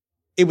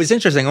 It was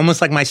interesting, almost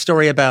like my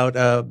story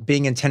about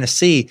being in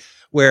Tennessee,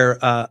 where,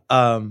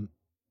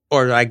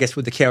 or I guess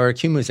with the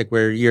KRQ music,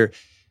 where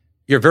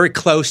you're very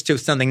close to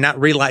something, not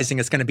realizing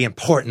it's going to be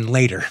important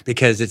later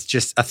because it's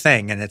just a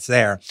thing and it's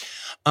there.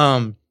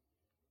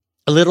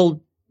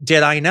 Little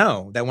did I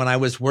know that when I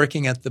was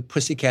working at the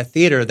Pussycat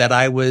Theater that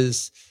I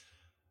was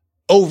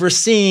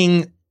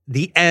overseeing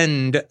the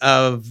end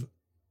of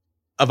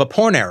a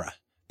porn era,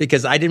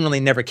 because I didn't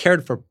really never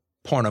cared for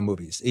porno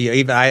movies.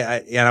 Even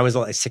I was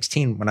like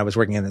 16 when I was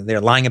working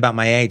there, lying about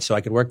my age so I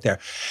could work there.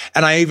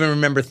 And I even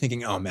remember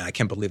thinking, oh man, I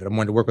can't believe it. I'm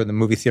going to work with a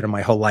movie theater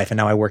my whole life, and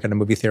now I work in a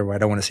movie theater where I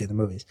don't want to see the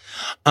movies.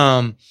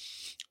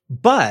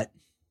 But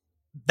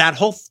that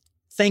whole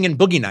thing in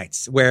Boogie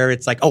Nights where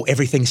it's like, oh,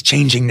 everything's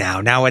changing now.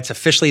 Now it's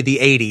officially the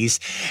 80s,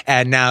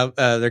 and now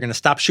they're going to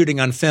stop shooting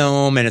on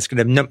film, and it's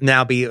going to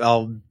now be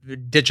all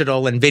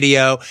digital and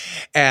video,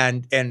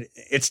 and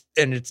it's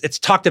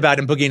talked about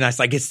in Boogie Nights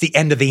like it's the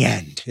end of the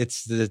end.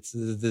 It's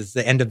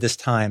the end of this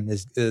time.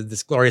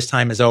 This glorious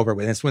time is over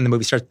with. It's when the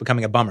movie starts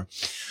becoming a bummer.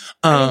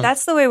 I mean,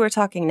 that's the way we're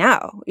talking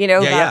now.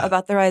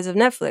 About the rise of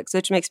Netflix,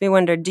 which makes me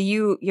wonder: do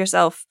you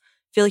yourself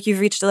feel like you've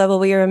reached a level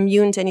where you're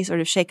immune to any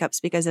sort of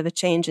shakeups because of a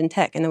change in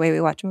tech and the way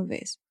we watch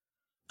movies?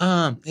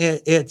 I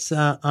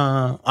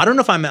don't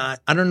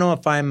know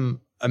if I'm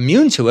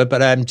immune to it,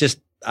 but I'm just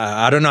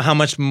I don't know how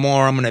much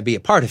more I'm going to be a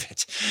part of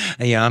it.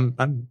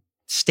 I'm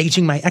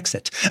staging my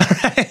exit,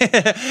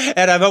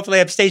 and hopefully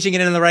I'm staging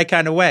it in the right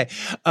kind of way.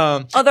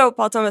 Although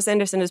Paul Thomas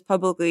Anderson has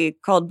publicly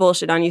called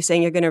bullshit on you,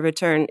 saying you're going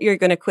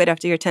to quit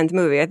after your 10th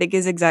movie. I think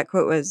his exact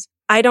quote was,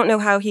 "I don't know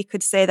how he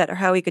could say that or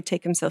how he could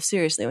take himself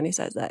seriously when he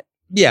says that."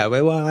 Yeah,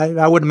 well,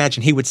 I would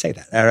imagine he would say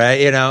that. All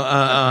right,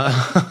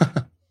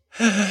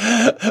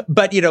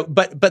 but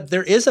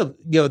there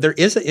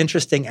is an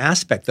interesting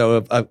aspect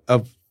though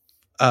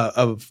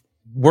of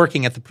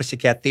working at the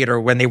Pussycat Theater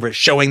when they were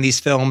showing these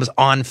films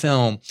on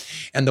film,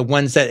 and the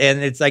ones that,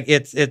 and it's like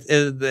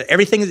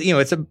everything is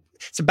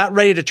it's about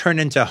ready to turn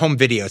into home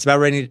video. It's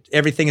about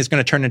everything is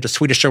going to turn into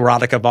Swedish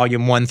Erotica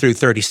Volume 1 through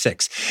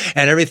 36.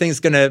 And everything's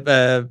going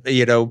to,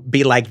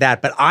 be like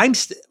that. But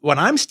when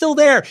I'm still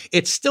there,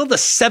 it's still the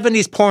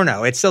 70s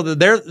porno. It's still,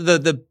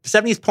 the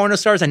 70s porno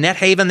stars, Annette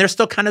Haven, they're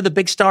still kind of the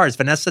big stars.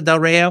 Vanessa Del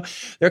Rio,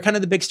 they're kind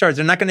of the big stars.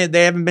 They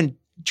haven't been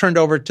turned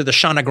over to the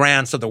Shauna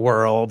Grants of the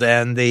world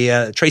and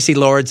the Tracy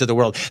Lords of the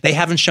world. They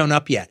haven't shown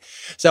up yet.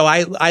 So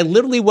I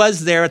literally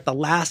was there at the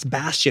last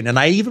bastion, and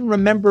I even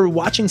remember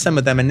watching some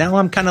of them, and now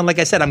I'm kind of, like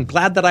I said, I'm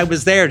glad that I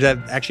was there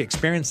to actually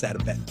experience that a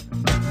bit.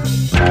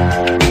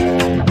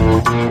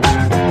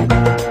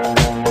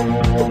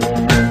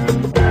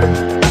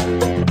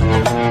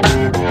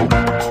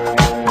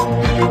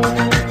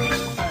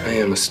 I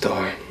am a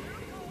star.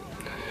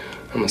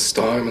 I'm a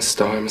star, I'm a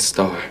star, I'm a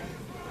star.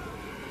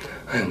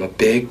 I am a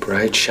big,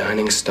 bright,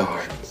 shining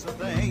star.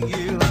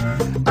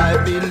 I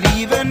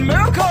believe in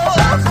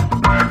miracles.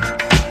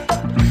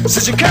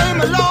 Since you came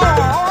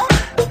along,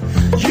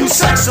 you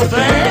sex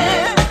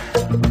thing.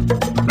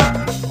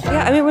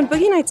 Yeah, I mean, when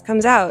Boogie Nights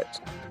comes out,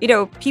 you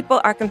know, people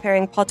are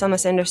comparing Paul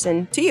Thomas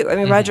Anderson to you. I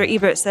mean, Roger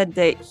Ebert said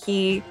that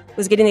he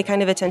was getting the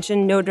kind of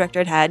attention no director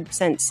had had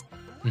since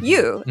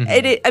you.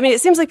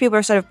 It seems like people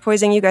are sort of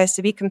poising you guys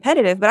to be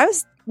competitive, but I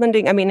was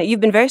wondering, I mean, you've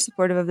been very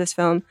supportive of this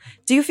film.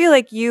 Do you feel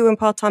like you and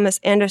Paul Thomas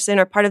Anderson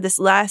are part of this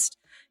last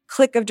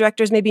clique of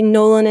directors, maybe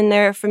Nolan in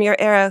there from your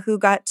era, who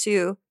got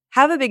to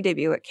have a big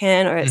debut at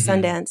Cannes or at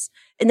Sundance,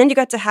 and then you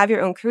got to have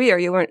your own career?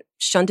 You weren't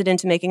shunted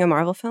into making a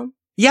Marvel film?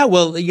 Yeah,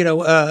 well,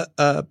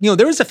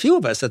 there was a few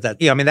of us at that.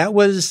 Yeah, I mean, that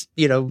was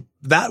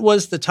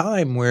the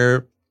time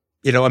where,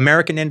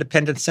 American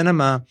independent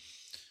cinema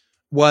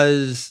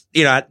was,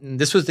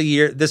 this was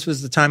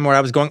the time where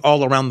I was going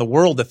all around the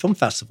world at film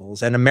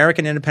festivals, and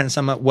American independent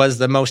cinema was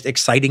the most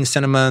exciting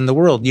cinema in the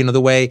world.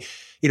 The way,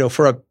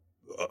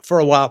 for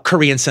a while,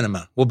 Korean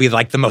cinema will be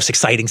like the most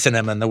exciting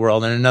cinema in the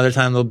world, and another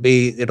time it'll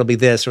be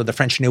this or the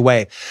French New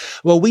Wave.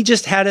 Well, we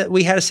had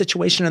a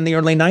situation in the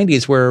early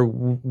 90s where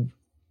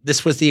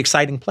this was the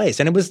exciting place,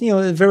 and it was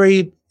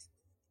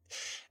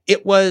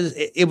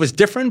it was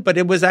different, but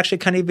it was actually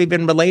kind of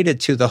even related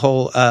to the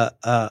whole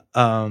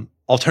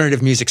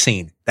alternative music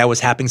scene that was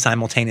happening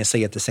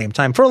simultaneously at the same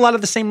time for a lot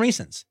of the same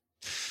reasons.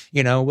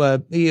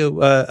 Don't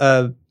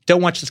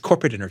watch this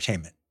corporate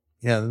entertainment.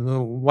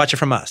 Watch it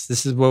from us.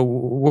 This is what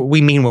we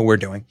mean what we're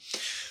doing.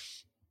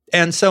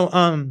 And so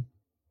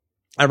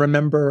I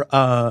remember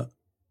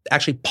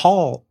actually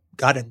Paul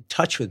got in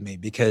touch with me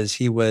because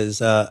he was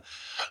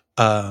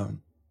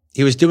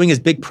doing his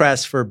big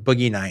press for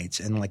Boogie Nights,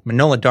 and like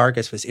Manohla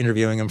Dargis was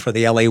interviewing him for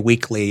the LA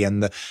Weekly,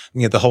 and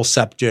the whole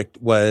subject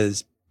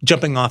was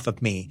jumping off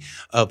of me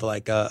of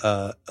like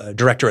a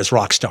director as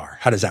rock star.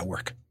 How does that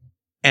work?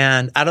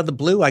 And out of the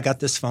blue, I got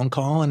this phone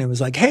call, and it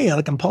was like, "Hey,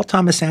 I'm Paul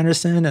Thomas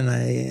Anderson,"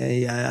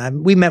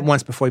 and we met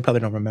once before. You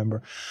probably don't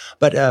remember,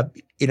 but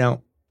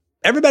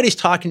everybody's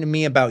talking to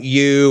me about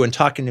you and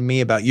talking to me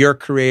about your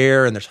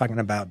career, and they're talking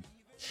about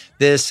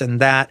this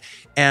and that,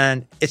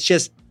 and it's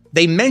just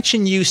they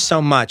mention you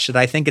so much that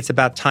I think it's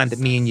about time that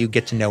me and you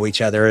get to know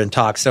each other and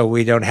talk, so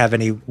we don't have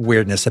any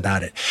weirdness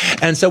about it.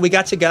 And so we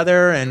got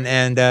together,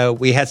 and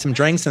we had some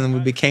drinks, and we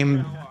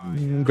became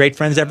great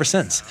friends ever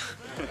since.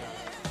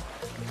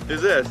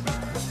 Who's this?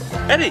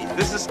 Eddie,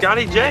 this is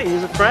Scotty J.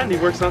 He's a friend. He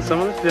works on some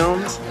of the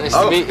films. Nice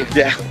to meet you.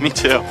 Yeah, me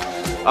too.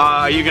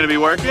 Are you going to be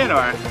working,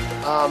 or?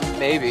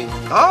 Maybe.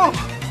 Oh,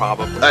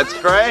 probably. That's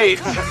great.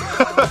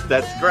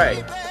 That's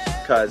great.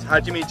 Because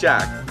how'd you meet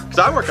Jack? Because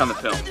I work on the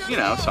film,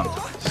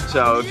 sometimes.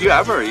 So if you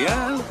ever,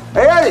 Hey,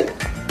 Eddie!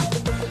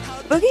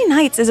 Boogie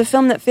Nights is a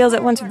film that feels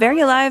at once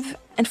very alive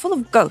and full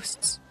of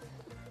ghosts.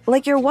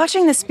 Like you're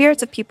watching the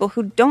spirits of people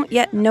who don't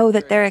yet know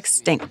that they're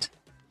extinct.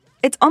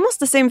 It's almost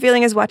the same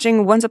feeling as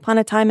watching Once Upon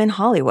a Time in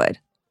Hollywood.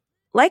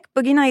 Like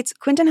Boogie Nights,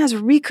 Quentin has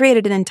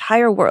recreated an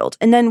entire world,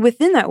 and then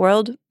within that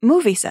world,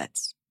 movie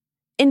sets.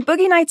 In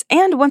Boogie Nights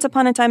and Once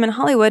Upon a Time in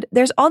Hollywood,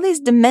 there's all these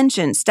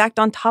dimensions stacked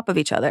on top of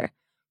each other.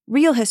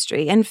 Real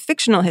history and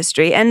fictional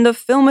history and the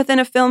film within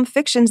a film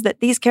fictions that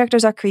these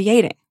characters are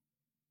creating.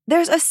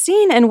 There's a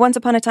scene in Once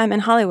Upon a Time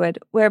in Hollywood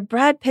where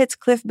Brad Pitt's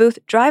Cliff Booth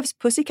drives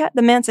Pussycat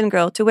the Manson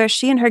girl to where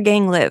she and her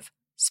gang live,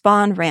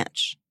 Spahn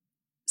Ranch.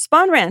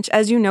 Spahn Ranch,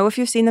 as you know if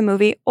you've seen the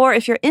movie or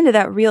if you're into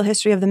that real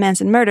history of the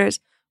Manson murders,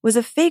 was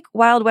a fake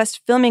Wild West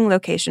filming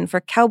location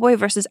for cowboy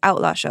versus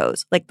outlaw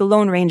shows like The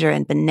Lone Ranger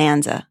and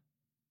Bonanza.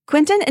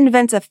 Quentin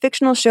invents a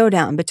fictional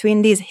showdown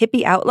between these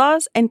hippie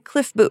outlaws and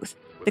Cliff Booth,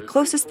 the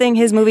closest thing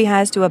his movie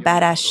has to a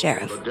badass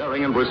sheriff. The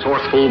daring and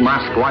resourceful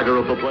masked rider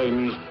of the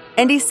plains.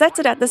 And he sets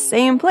it at the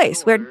same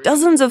place where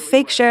dozens of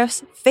fake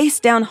sheriffs face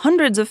down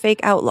hundreds of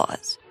fake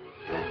outlaws.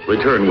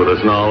 Return with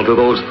us now to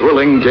those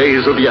thrilling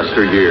days of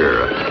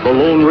yesteryear. The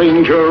Lone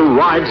Ranger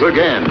rides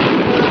again.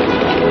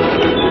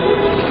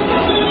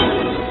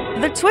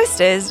 The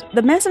twist is,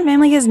 the Manson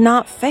family is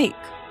not fake.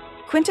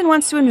 Quentin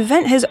wants to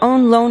invent his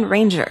own Lone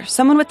Ranger,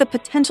 someone with the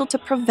potential to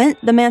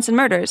prevent the Manson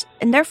murders,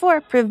 and therefore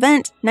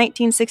prevent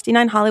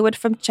 1969 Hollywood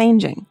from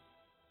changing.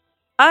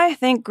 I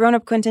think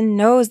grown-up Quentin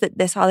knows that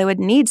this Hollywood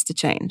needs to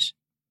change.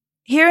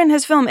 Here in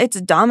his film,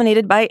 it's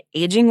dominated by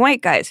aging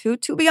white guys who,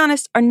 to be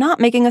honest, are not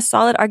making a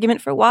solid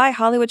argument for why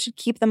Hollywood should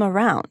keep them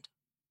around.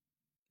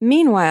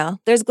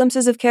 Meanwhile, there's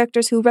glimpses of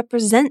characters who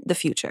represent the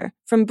future,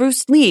 from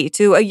Bruce Lee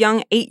to a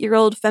young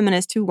 8-year-old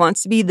feminist who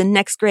wants to be the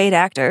next great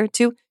actor,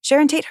 to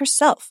Sharon Tate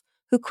herself,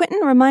 who Quentin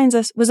reminds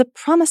us was a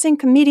promising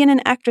comedian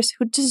and actress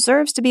who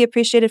deserves to be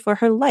appreciated for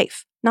her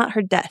life, not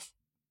her death.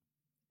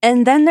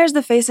 And then there's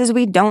the faces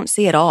we don't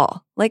see at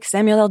all, like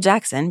Samuel L.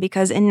 Jackson,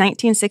 because in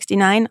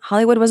 1969,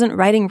 Hollywood wasn't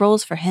writing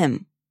roles for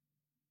him.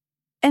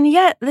 And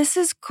yet, this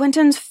is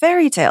Quentin's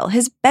fairy tale,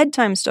 his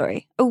bedtime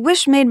story, a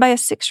wish made by a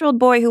 6-year-old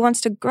boy who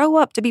wants to grow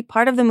up to be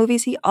part of the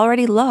movies he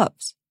already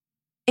loves.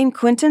 In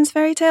Quentin's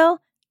fairy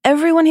tale,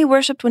 everyone he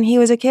worshipped when he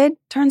was a kid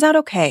turns out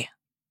okay.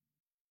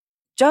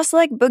 Just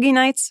like Boogie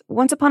Nights,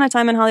 Once Upon a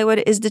Time in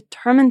Hollywood is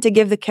determined to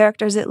give the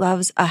characters it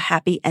loves a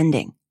happy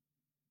ending.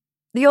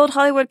 The old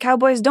Hollywood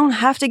cowboys don't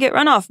have to get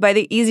run off by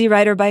the Easy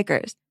Rider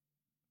bikers.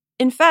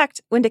 In fact,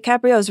 when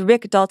DiCaprio's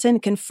Rick Dalton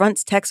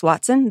confronts Tex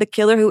Watson, the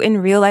killer who in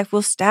real life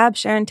will stab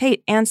Sharon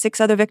Tate and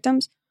 6 other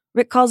victims,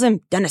 Rick calls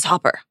him Dennis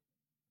Hopper.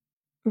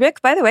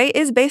 Rick, by the way,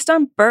 is based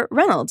on Burt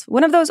Reynolds,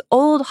 one of those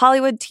old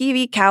Hollywood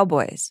TV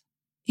cowboys.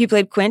 He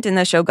played Quint in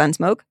the show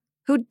Gunsmoke,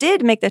 who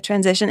did make the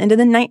transition into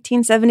the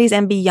 1970s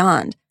and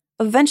beyond,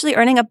 eventually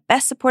earning a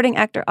Best Supporting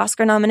Actor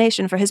Oscar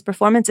nomination for his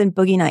performance in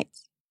Boogie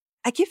Nights.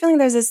 I keep feeling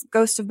there's this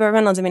ghost of Burt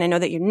Reynolds. I mean, I know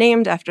that you're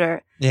named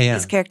after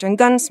his character in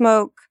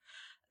Gunsmoke,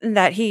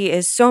 that he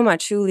is so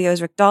much who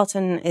Leo's Rick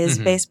Dalton is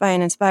based by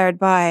and inspired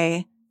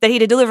by, that he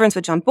did Deliverance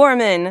with John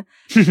Borman.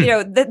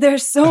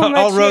 There's so much.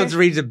 All roads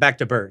lead back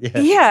to Burt.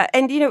 Yeah.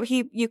 And,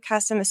 you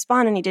cast him as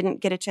Spawn and he didn't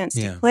get a chance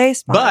to play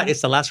Spawn. But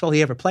it's the last role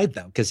he ever played,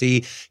 though, because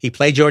he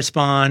played George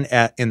Spawn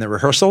in the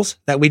rehearsals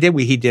that we did.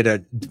 He did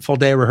a full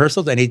day of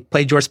rehearsals and he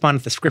played George Spawn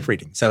at the script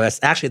reading. So that's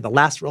actually the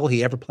last role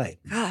he ever played.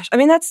 Gosh, I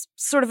mean, that's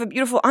sort of a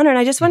beautiful honor. And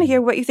I just want to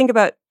hear what you think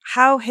about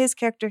how his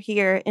character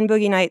here in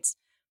Boogie Nights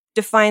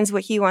defines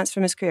what he wants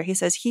from his career. He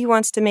says he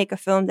wants to make a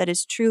film that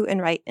is true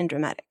and right and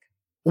dramatic.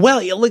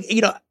 Well, look,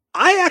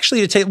 I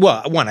actually,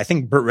 I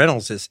think Burt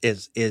Reynolds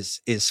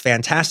is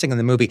fantastic in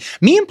the movie.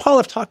 Me and Paul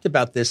have talked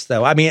about this,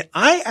 though. I mean,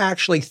 I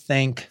actually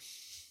think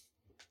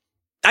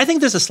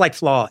there's a slight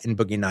flaw in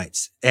Boogie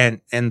Nights,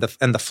 and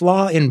the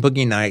flaw in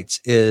Boogie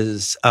Nights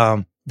is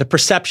the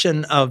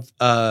perception of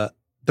the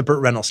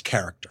Burt Reynolds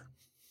character.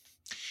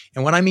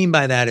 And what I mean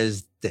by that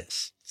is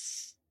this.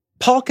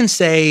 Paul can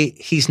say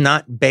he's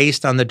not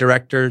based on the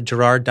director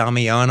Gerard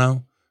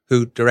Damiano,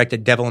 who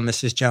directed Devil and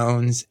Mrs.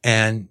 Jones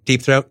and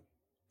Deep Throat.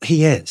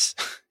 He is.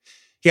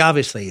 He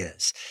obviously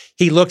is.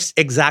 He looks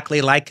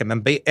exactly like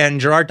him. And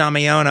Gerard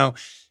Damiano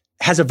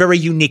has a very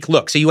unique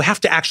look. So you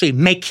have to actually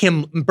make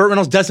him, Burt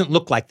Reynolds doesn't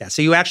look like that.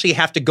 So you actually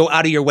have to go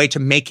out of your way to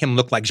make him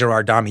look like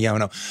Gerard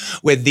Damiano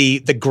with the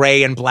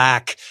gray and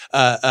black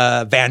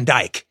Van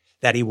Dyke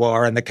that he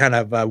wore and the kind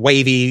of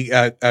wavy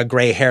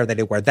gray hair that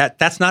he wore.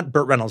 That's not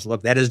Burt Reynolds'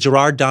 look. That is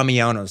Gerard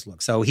Damiano's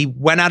look. So he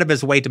went out of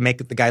his way to make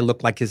the guy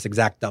look like his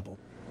exact double.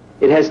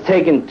 It has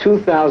taken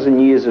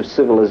 2,000 years of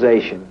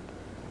civilization,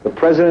 the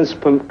President's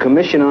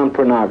Commission on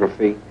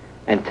Pornography,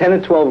 and 10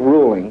 or 12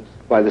 rulings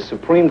by the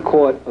Supreme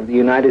Court of the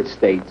United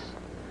States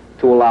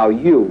to allow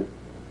you,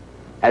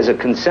 as a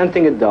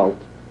consenting adult,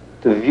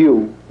 to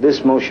view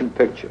this motion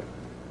picture.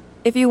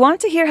 If you want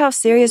to hear how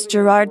serious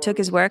Gerard took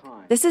his work,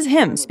 this is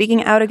him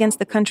speaking out against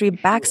the country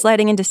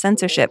backsliding into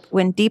censorship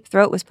when Deep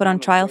Throat was put on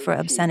trial for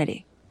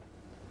obscenity.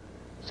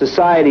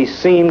 Society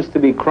seems to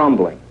be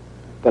crumbling,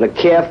 but a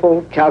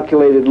careful,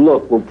 calculated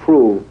look will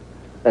prove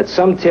that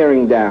some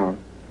tearing down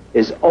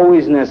is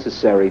always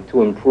necessary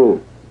to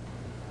improve.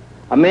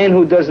 A man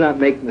who does not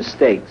make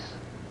mistakes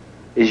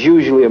is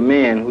usually a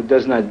man who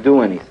does not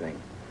do anything.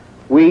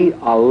 We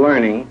are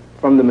learning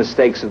from the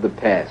mistakes of the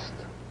past.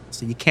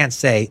 So you can't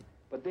say,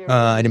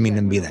 I didn't mean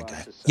to be that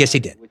guy. Yes, he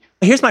did.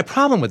 Here's my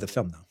problem with the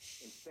film, though.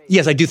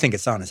 Yes, I do think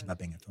it's honest about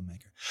being a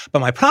filmmaker. But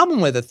my problem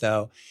with it,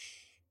 though,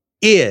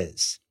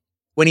 is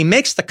when he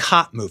makes the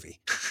cop movie,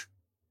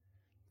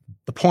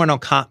 the porno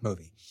cop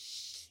movie,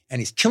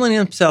 and he's killing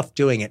himself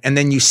doing it, and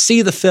then you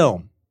see the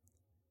film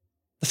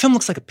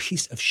looks like a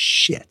piece of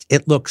shit.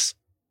 It looks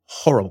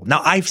horrible.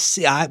 Now,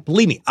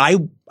 believe me,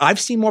 I've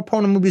seen more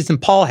porno movies than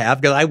Paul have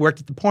because I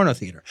worked at the porno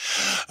theater.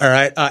 All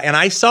right. And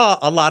I saw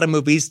a lot of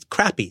movies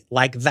crappy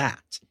like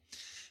that.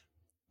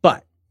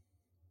 But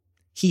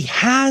he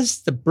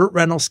has the Burt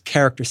Reynolds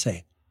character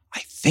say,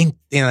 I think,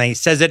 he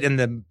says it in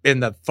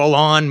the full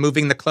on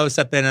moving the close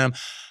up in him.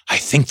 I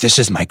think this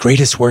is my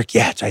greatest work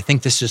yet. I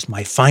think this is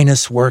my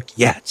finest work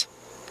yet.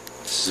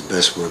 This is the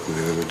best work we've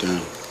ever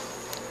done.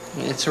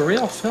 It's a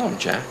real film,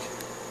 Jack.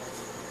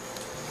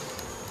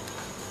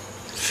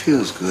 It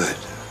feels good.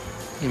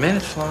 You made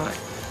it fly.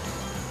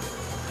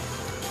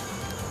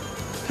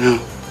 You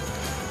know,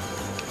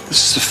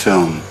 this is a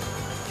film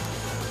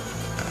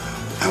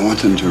I want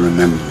them to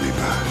remember me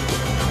by.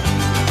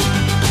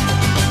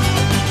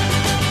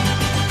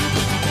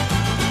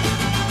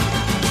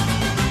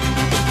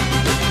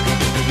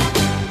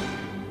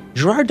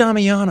 Gerard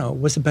Damiano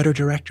was a better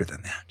director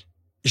than that.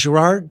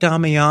 Gerard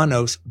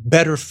Damiano's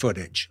better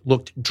footage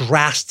looked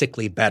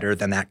drastically better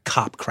than that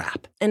cop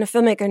crap. And a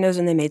filmmaker knows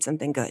when they made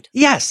something good.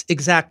 Yes,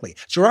 exactly.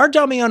 Gerard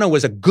Damiano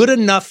was a good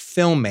enough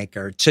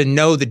filmmaker to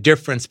know the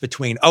difference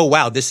between, oh,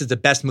 wow, this is the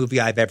best movie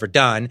I've ever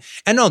done,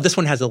 and no, this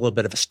one has a little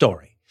bit of a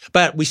story.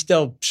 But we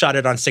still shot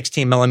it on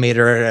 16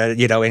 millimeter,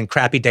 in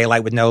crappy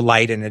daylight with no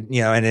light, and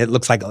it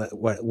looks like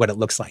what it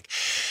looks like.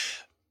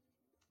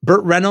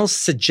 Burt Reynolds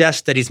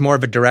suggests that he's more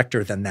of a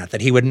director than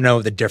that he would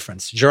know the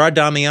difference. Gerard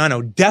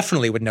Damiano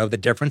definitely would know the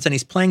difference, and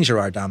he's playing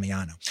Gerard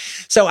Damiano.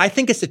 So I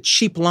think it's a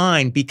cheap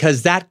line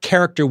because that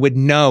character would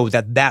know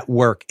that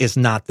work is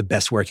not the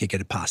best work he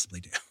could possibly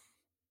do.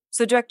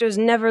 So directors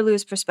never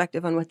lose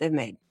perspective on what they've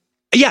made.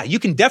 Yeah, you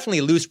can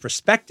definitely lose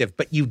perspective,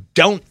 but you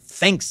don't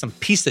think some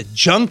piece of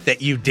junk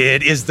that you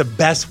did is the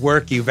best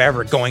work you've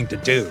ever going to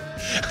do.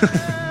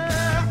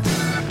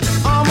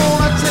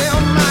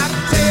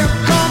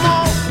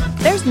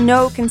 There's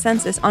no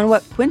consensus on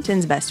what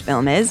Quentin's best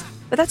film is,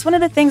 but that's one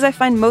of the things I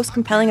find most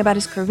compelling about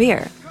his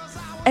career.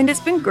 And it's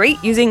been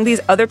great using these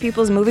other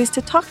people's movies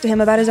to talk to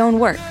him about his own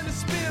work.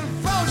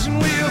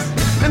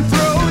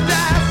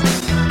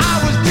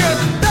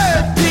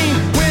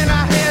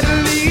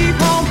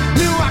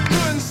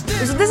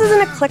 So this is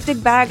an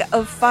eclectic bag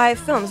of 5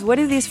 films. What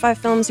do these 5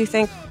 films you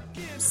think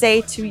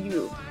say to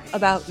you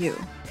about you?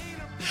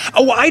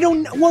 Oh, I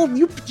don't know. Well,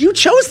 you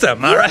chose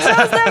them. You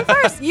chose them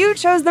first. You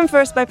chose them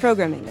first by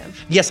programming them.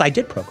 Yes, I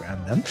did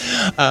program them.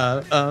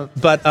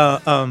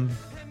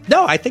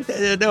 No, I think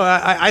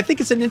I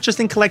think it's an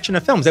interesting collection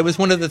of films. It was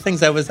one of the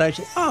things I was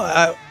actually,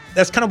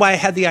 that's kind of why I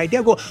had the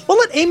idea. Well,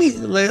 let Amy,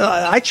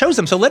 I chose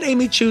them. So let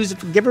Amy choose,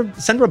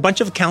 send her a bunch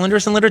of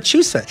calendars and let her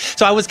choose it.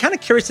 So I was kind of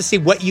curious to see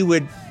what you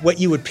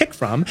would pick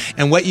from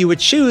and what you would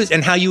choose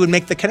and how you would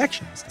make the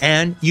connections.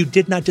 And you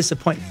did not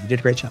disappoint me. You did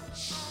a great job.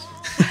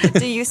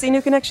 Do you see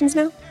new connections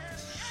now?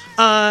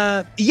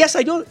 Yes,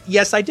 I do.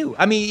 Yes, I do.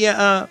 I mean,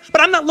 yeah,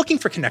 but I'm not looking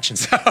for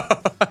connections.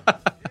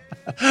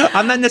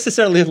 I'm not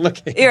necessarily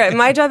looking. You're right.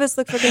 My job is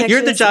to look for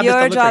connections.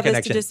 Your job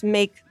is to just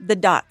make the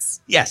dots.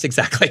 Yes,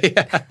 exactly.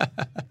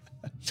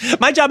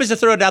 My job is to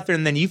throw it out there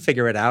and then you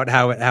figure it out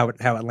how it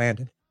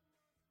landed.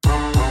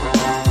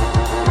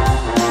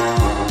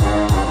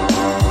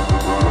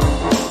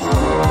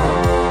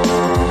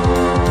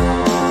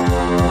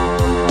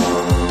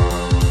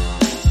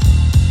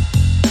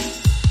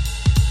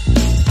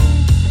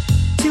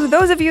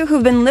 Those of you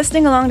who've been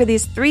listening along to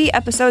these 3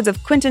 episodes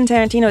of Quentin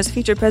Tarantino's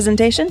feature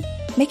presentation,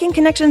 making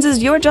connections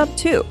is your job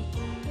too.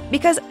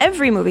 Because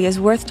every movie is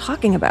worth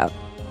talking about.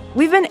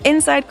 We've been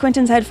inside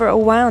Quentin's head for a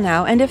while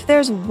now, and if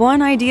there's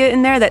one idea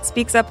in there that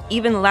speaks up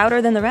even louder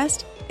than the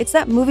rest, it's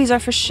that movies are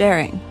for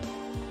sharing.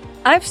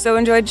 I've so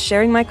enjoyed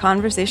sharing my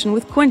conversation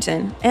with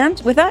Quentin, and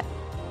with that,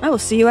 I will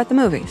see you at the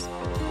movies.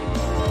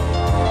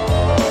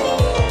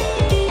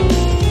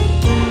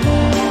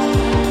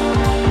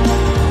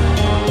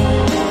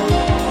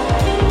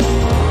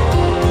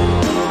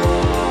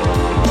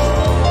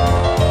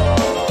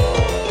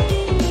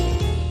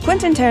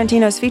 Quentin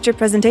Tarantino's feature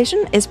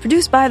presentation is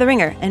produced by The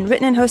Ringer and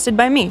written and hosted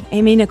by me,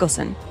 Amy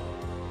Nicholson.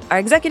 Our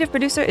executive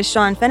producer is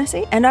Sean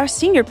Fennessy, and our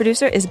senior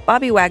producer is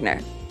Bobby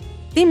Wagner.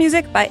 Theme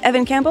music by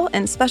Evan Campbell,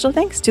 and special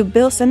thanks to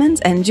Bill Simmons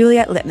and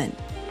Juliette Littman.